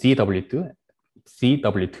ZW2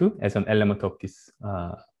 as an element of this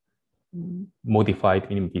modified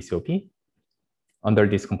minimum BCOP, under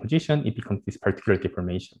this composition, it becomes this particular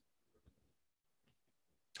deformation.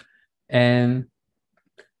 And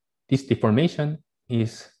this deformation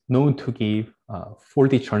is known to give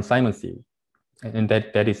 4D Chern-Simons theory. And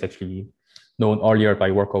that is actually known earlier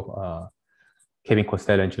by work of Kevin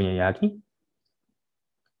Costello and Junya Yagi.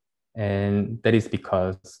 And that is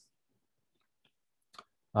because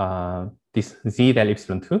this Z del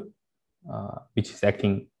epsilon 2, which is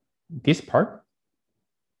acting this part,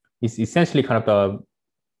 is essentially kind of the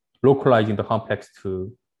localizing the complex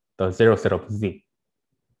to the zero set of Z.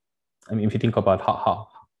 If you think about how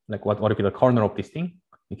like what would be the kernel of this thing,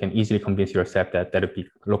 you can easily convince yourself that that would be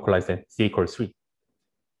localized at Z equals 3,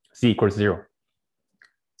 Z equals 0.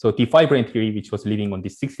 So D5 brane theory, which was living on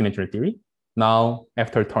this 6-dimensional theory, now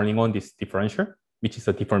after turning on this differential, which is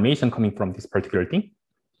a deformation coming from this particular thing,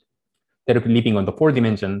 that will be living on the 4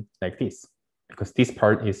 dimension like this, because this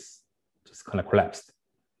part is just kind of collapsed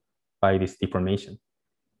by this deformation.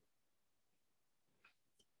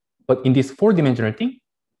 But in this 4-dimensional thing,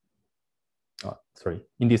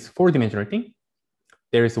 in this 4-dimensional thing,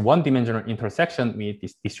 there is 1-dimensional intersection with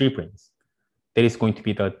these 3 branes. That is going to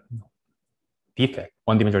be the defect,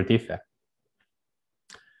 one-dimensional defect.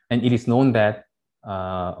 And it is known that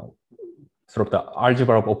sort of the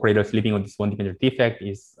algebra of operators living on this one-dimensional defect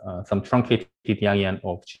is some truncated Yangian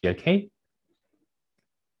of GLK.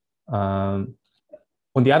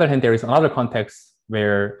 On the other hand, there is another context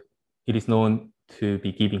where it is known to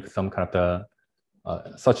be giving some kind of the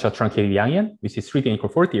such a truncated Yangian, which is 3D unequal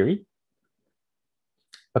fold theory.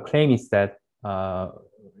 The claim is that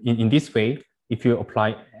in this way, if you apply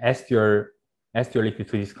S-duality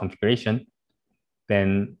to this configuration,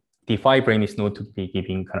 then the phi brane is known to be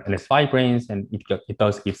giving kind of LS phi branes, and it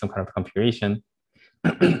does give some kind of configuration.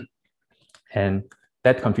 And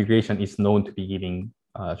that configuration is known to be giving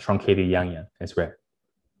truncated Yangian as well.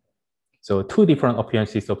 So two different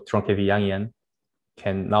appearances of truncated Yangian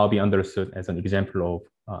can now be understood as an example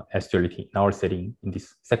of S-duality in our setting in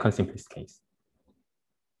this second simplest case.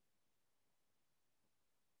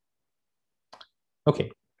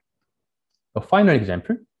 Okay, a final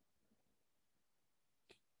example.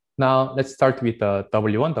 Now let's start with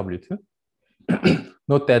W1, W2.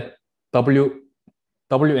 Note that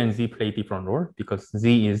W and Z play different role because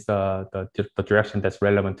Z is the direction that's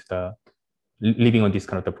relevant to the living on this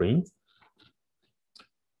kind of the branes.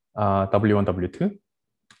 W1, W2.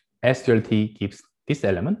 S-duality gives this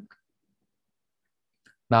element.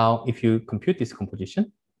 Now, if you compute this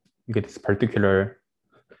composition, you get this particular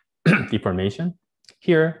deformation.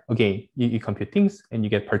 Here, again, you compute things and you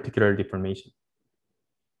get particular deformation.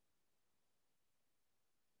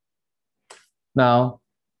 Now,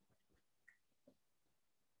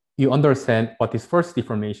 you understand what this first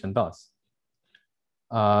deformation does.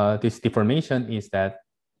 This deformation is that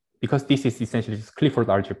because this is essentially just Clifford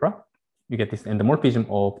algebra, you get this endomorphism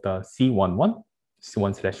of the C11,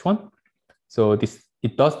 C1/1. So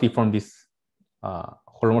it does deform this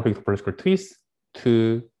holomorphic topological twist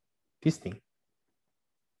to this thing.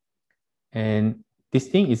 And this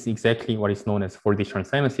thing is exactly what is known as 4D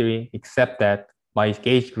Chern-Simon theory, except that my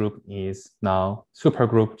gauge group is now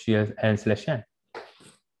supergroup GN/N.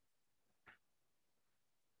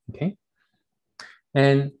 Okay.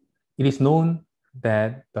 And it is known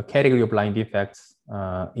that the category of line defects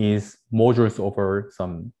is modules over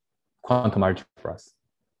some quantum algebras.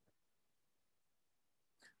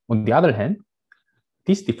 On the other hand,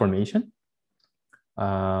 this deformation,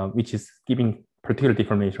 which is giving particular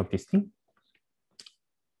deformation of this thing,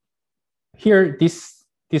 here, this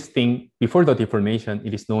thing, before the deformation,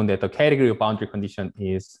 it is known that the category of boundary condition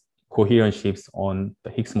is coherent shifts on the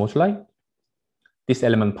Higgs moduli. This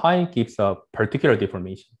element pi gives a particular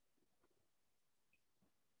deformation.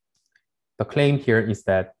 The claim here is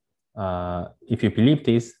that if you believe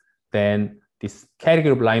this, then this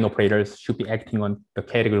category of line operators should be acting on the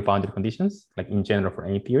category of boundary conditions, like in general for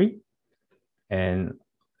any theory. And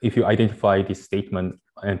if you identify this statement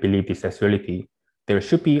and believe this S-duality, there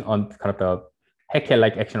should be on kind of the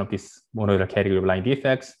Haeckel-like action of this monoidal category of line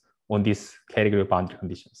defects on this category of boundary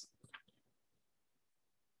conditions.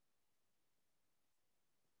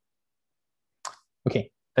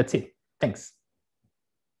 Okay, that's it. Thanks.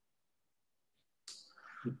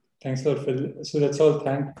 Thanks a lot, Phil. So that's all.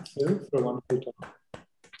 Thank Phil for a wonderful talk.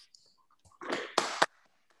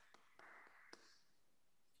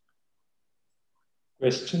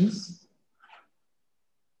 Questions?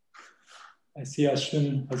 I see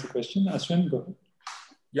Aswin has a question. Aswin, go ahead.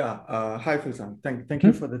 Yeah, hi, Philsang. Thank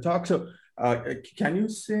you for the talk. So can you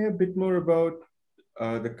say a bit more about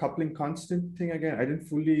the coupling constant thing again? I didn't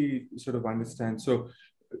fully sort of understand. So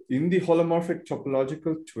in the holomorphic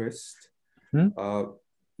topological twist,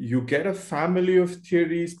 you get a family of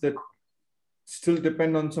theories that still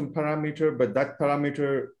depend on some parameter, but that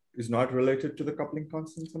parameter is not related to the coupling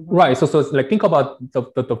constant somehow? Right. So like think about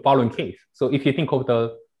the following case. So if you think of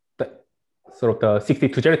the sort of the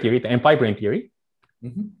 62 theory, the M5 brane theory,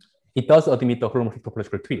 it does admit the holomorphic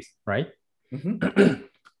topological twist, right?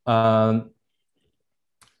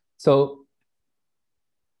 So,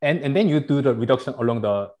 and then you do the reduction along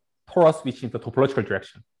the torus, which is the topological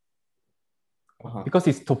direction. Because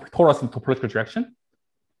it's torus in topological direction,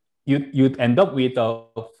 you'd end up with a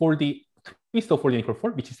 4D twist of 4D unequal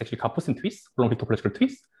 4, which is actually Kapustin twist, holomorphic topological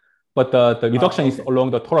twist. But the reduction is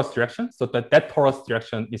along the torus direction, so that torus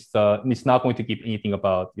direction is not going to give anything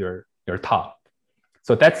about your top.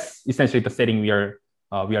 So that's essentially the setting we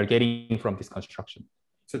are getting from this construction.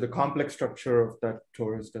 So the complex structure of that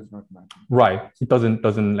torus does not matter. Right. It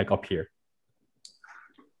doesn't like appear.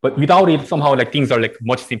 But without it, somehow like things are like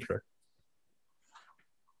much simpler.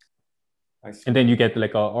 I see. And then you get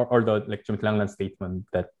like or the like geometry Langlands statement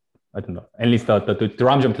that I don't know. At least the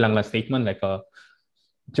Ram geometry Langlands statement, like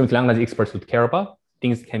geometry Langlands experts would care about.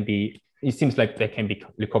 Things can be it seems like they can be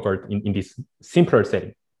recovered in this simpler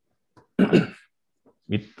setting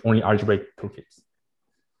with only algebraic toolkits.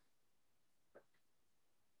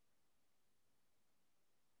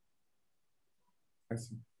 I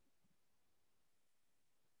see.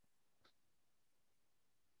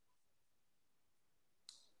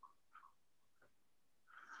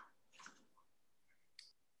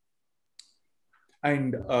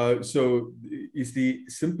 And so is the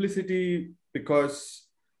simplicity because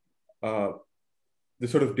the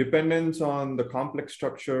sort of dependence on the complex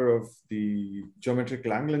structure of the geometric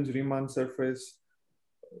Langlands Riemann surface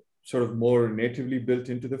sort of more natively built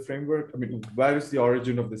into the framework? I mean, where is the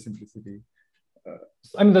origin of the simplicity?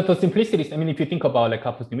 I mean, the simplicity is, I mean, if you think about like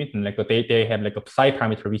approximation, like they have like a psi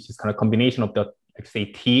parameter, which is kind of combination of the, like say,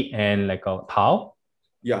 t and like a tau.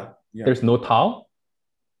 Yeah. There's no tau.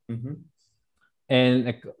 Mm-hmm. And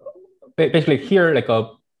like basically here, like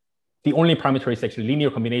the only parameter is actually linear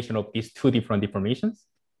combination of these two different deformations,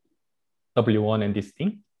 W1 and this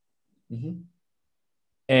thing. Mm-hmm.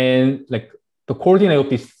 And like the coordinate of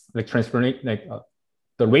this like transformation, like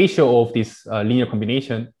the ratio of this linear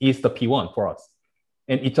combination is the P1 for us.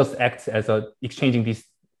 And it just acts as exchanging this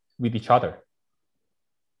with each other.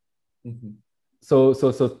 Mm-hmm. So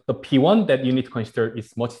the P1 that you need to consider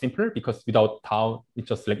is much simpler because without tau, it's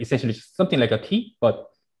just like essentially just something like a T, but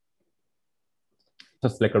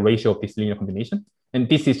just like a ratio of this linear combination. And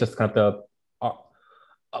this is just kind of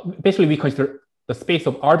the, basically we consider the space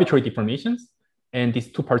of arbitrary deformations and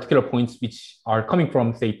these two particular points which are coming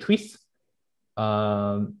from say twists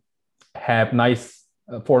have nice,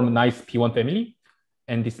 form a nice P1 family.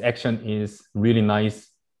 And this action is really nice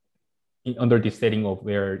under this setting of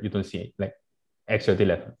where you don't see like actual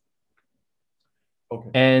dilemma. Okay.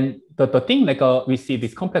 And the thing like we see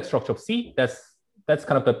this complex structure of C, that's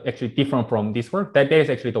kind of actually different from this work. That is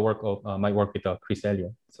actually the work of my work with Chris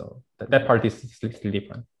Elliott. So that part is still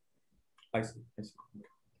different. I see.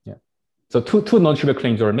 Yeah. So two non-trivial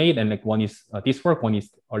claims were made, and like one is this work, one is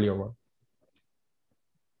earlier work.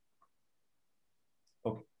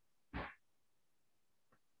 Okay.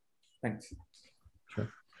 Thanks. Sure.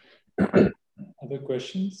 Other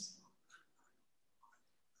questions?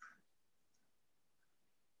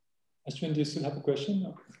 Aswin, do you still have a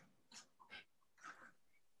question?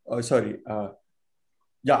 Sorry.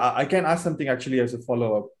 Yeah, I can ask something actually as a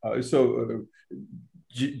follow-up.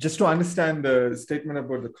 Just to understand the statement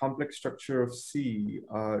about the complex structure of C.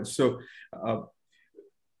 So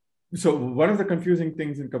one of the confusing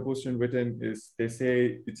things in Kapost and Witten is they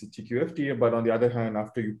say it's a TQFT, but on the other hand,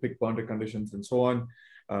 after you pick boundary conditions and so on,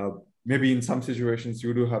 maybe in some situations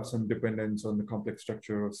you do have some dependence on the complex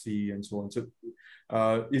structure of C and so on. So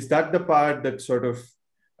is that the part that's sort of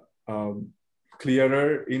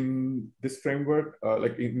clearer in this framework,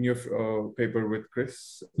 like in your paper with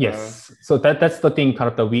Chris? Yes. So that's the thing kind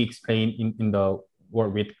of that we explain in the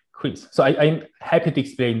work with Chris. So I'm happy to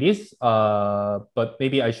explain this, but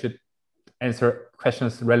maybe I should answer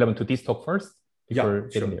questions relevant to this talk first before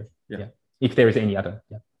getting there. Yeah. If there is any other.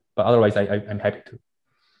 Yeah. But otherwise, I'm happy to.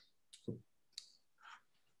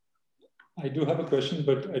 I do have a question,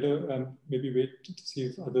 but I don't. Maybe wait to see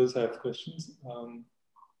if others have questions.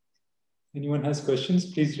 Anyone has questions?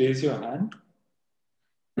 Please raise your hand.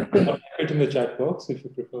 Or type it in the chat box if you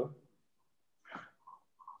prefer.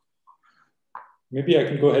 Maybe I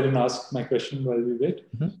can go ahead and ask my question while we wait.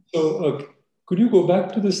 Mm-hmm. So, could you go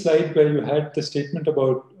back to the slide where you had the statement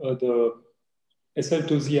about the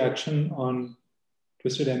SL2Z action on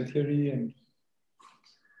twisted M theory and?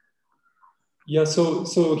 Yeah,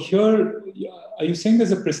 so here, are you saying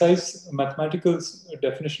there's a precise mathematical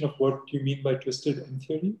definition of what you mean by twisted M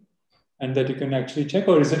theory, and that you can actually check,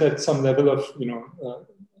 or is it at some level of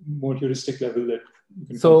more heuristic level that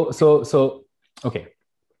you can? Okay.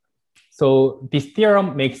 So this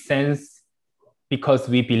theorem makes sense because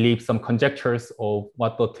we believe some conjectures of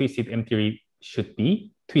what the twisted M theory should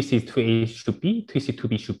be, twisted 2A should be, twisted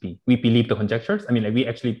 2B should be. We believe the conjectures. I mean, like we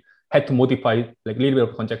actually had to modify like a little bit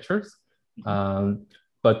of conjectures.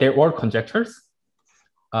 But there were conjectures.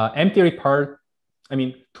 M theory part, I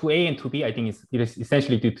mean, 2A and 2B, I think it is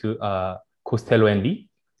essentially due to Costello and Lee.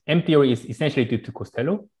 M theory is essentially due to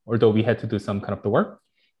Costello, although we had to do some kind of the work.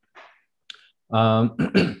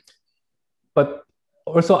 But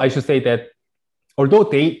also I should say that although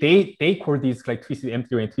they call these like twisted M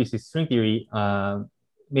theory and twisted string theory,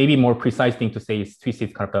 maybe more precise thing to say is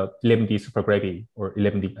twisted kind of the 11D supergravity or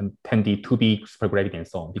 11D and 10D 2B supergravity and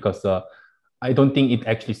so on, because I don't think it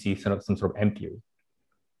actually sees some sort of M theory.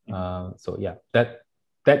 So yeah, that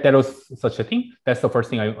was such a thing. That's the first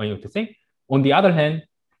thing I want to say. On the other hand,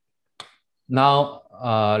 now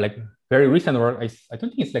like very recent work, I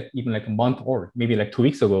don't think it's like even like a month or maybe like 2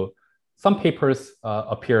 weeks ago, some papers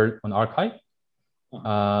appeared on arXiv,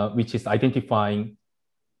 which is identifying,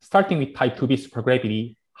 starting with type 2b supergravity,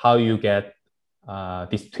 how you get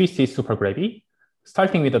this twisted supergravity,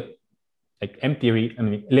 starting with the like M theory,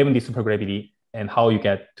 11D supergravity, and how you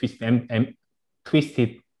get twisted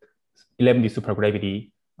 11D supergravity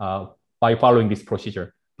by following this procedure.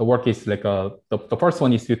 The work is like the first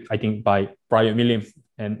one is with, I think, by Brian Williams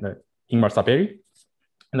and Ingmar Saberi,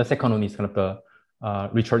 and the second one is kind of the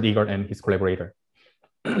Richard Eager and his collaborator.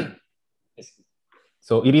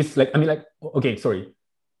 So it is like, okay, sorry.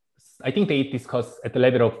 I think they discuss at the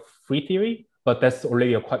level of free theory, but that's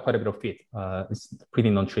already quite a bit of fit. It's pretty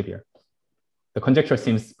non-trivial. The conjecture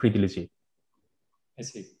seems pretty legit. I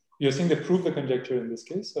see. You're saying they prove the conjecture in this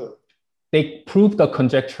case? Or? They prove the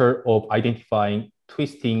conjecture of identifying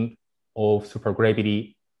twisting of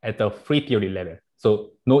supergravity at the free theory level.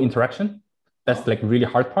 So no interaction. That's like really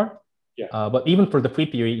hard part. Yeah. But even for the free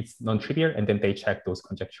theory, it's non-trivial, and then they check those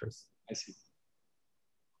conjectures. I see.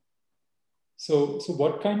 So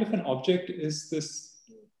what kind of an object is this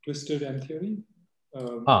twisted M theory?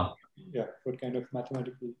 Yeah, what kind of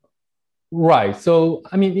mathematical? Right. So,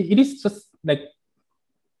 it is just like,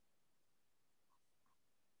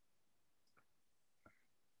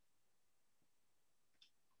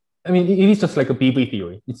 it is just like a BV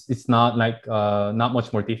theory. It's not like, not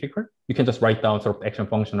much more difficult. You can just write down sort of action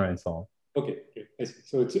functional and so on. Okay, great. I see.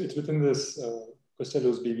 So it's within this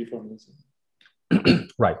Costello's BV formalism.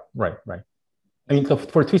 Right. So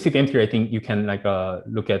for twisted M theory, I think you can like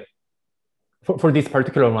look at, for this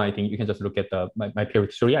particular one, I think you can just look at my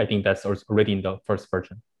periodic theory. I think that's already in the first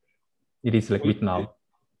version. It is like written out.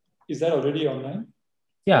 Is that already online?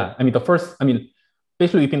 Yeah,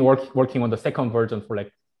 basically we've been working on the second version for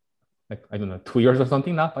like I don't know, 2 years or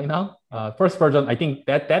something now by now. First version, I think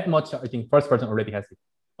that much. I think first version already has it.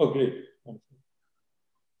 Oh, great.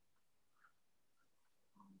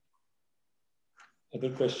 Other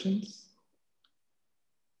questions?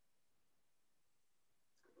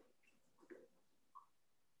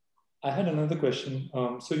 I had another question.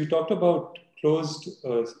 So you talked about closed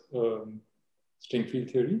string field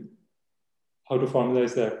theory, how to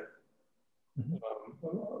formalize that.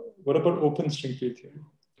 What about open string field theory?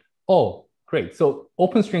 Oh, great. So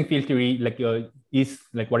open string field theory is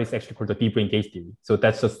like what is actually called the deep brain gauge theory. So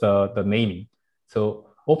that's just the naming. So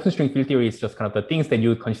open string field theory is just kind of the things that you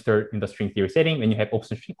would consider in the string theory setting when you have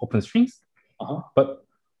open strings. But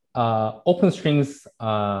open strings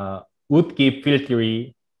would give field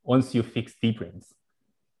theory once you fix deep brains.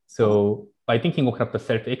 So by thinking of kind of the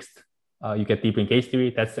self-fixed, you get deep brain gauge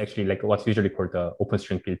theory. That's actually like what's usually called the open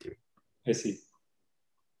string field theory. I see.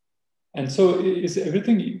 And so is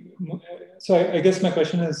everything, so I guess my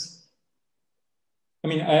question is,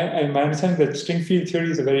 my understanding that string field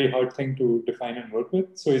theory is a very hard thing to define and work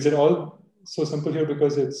with. So is it all so simple here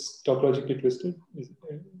because it's topologically twisted?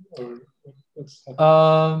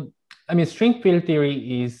 String field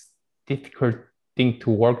theory is difficult thing to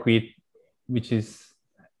work with, which is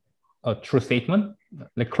a true statement.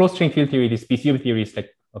 Like closed string field theory, this BCU theory is like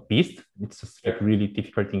a beast. It's just like really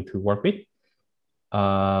difficult thing to work with.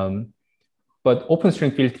 But open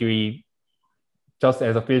string field theory, just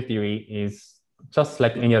as a field theory, is just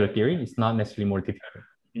like any other theory. It's not necessarily more difficult.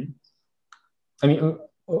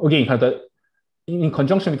 Again, kind of in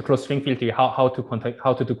conjunction with closed string field theory, how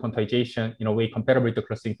to do quantization in a way compatible with the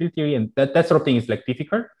closed string field theory, and that sort of thing is like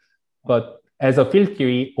difficult. But as a field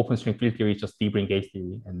theory, open string field theory is just deep brain gauge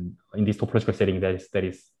theory, and in this topological setting, that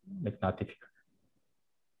is like not difficult.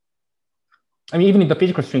 Even in the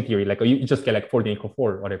physical string theory, like you just get like 4 equal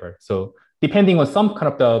 4, whatever. So depending on some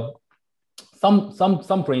kind of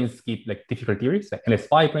some brains give like difficult theories, like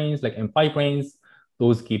NS5 brains, like M5 brains.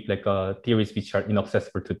 Those give like theories which are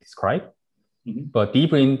inaccessible to describe. But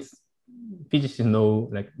deep brains, physicists know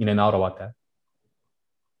like in and out about that.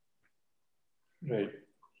 Right.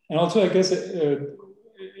 And also, I guess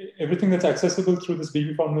everything that's accessible through this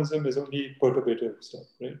BV formalism is only perturbative stuff,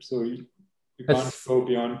 right? So you can't go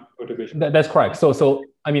beyond perturbation. That's correct. So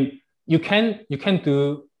you can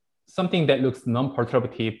do something that looks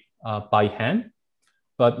non-perturbative by hand,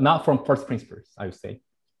 but not from first principles, I would say.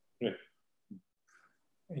 Right.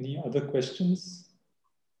 Any other questions?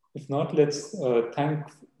 If not, let's thank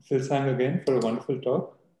Philsang again for a wonderful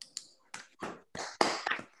talk.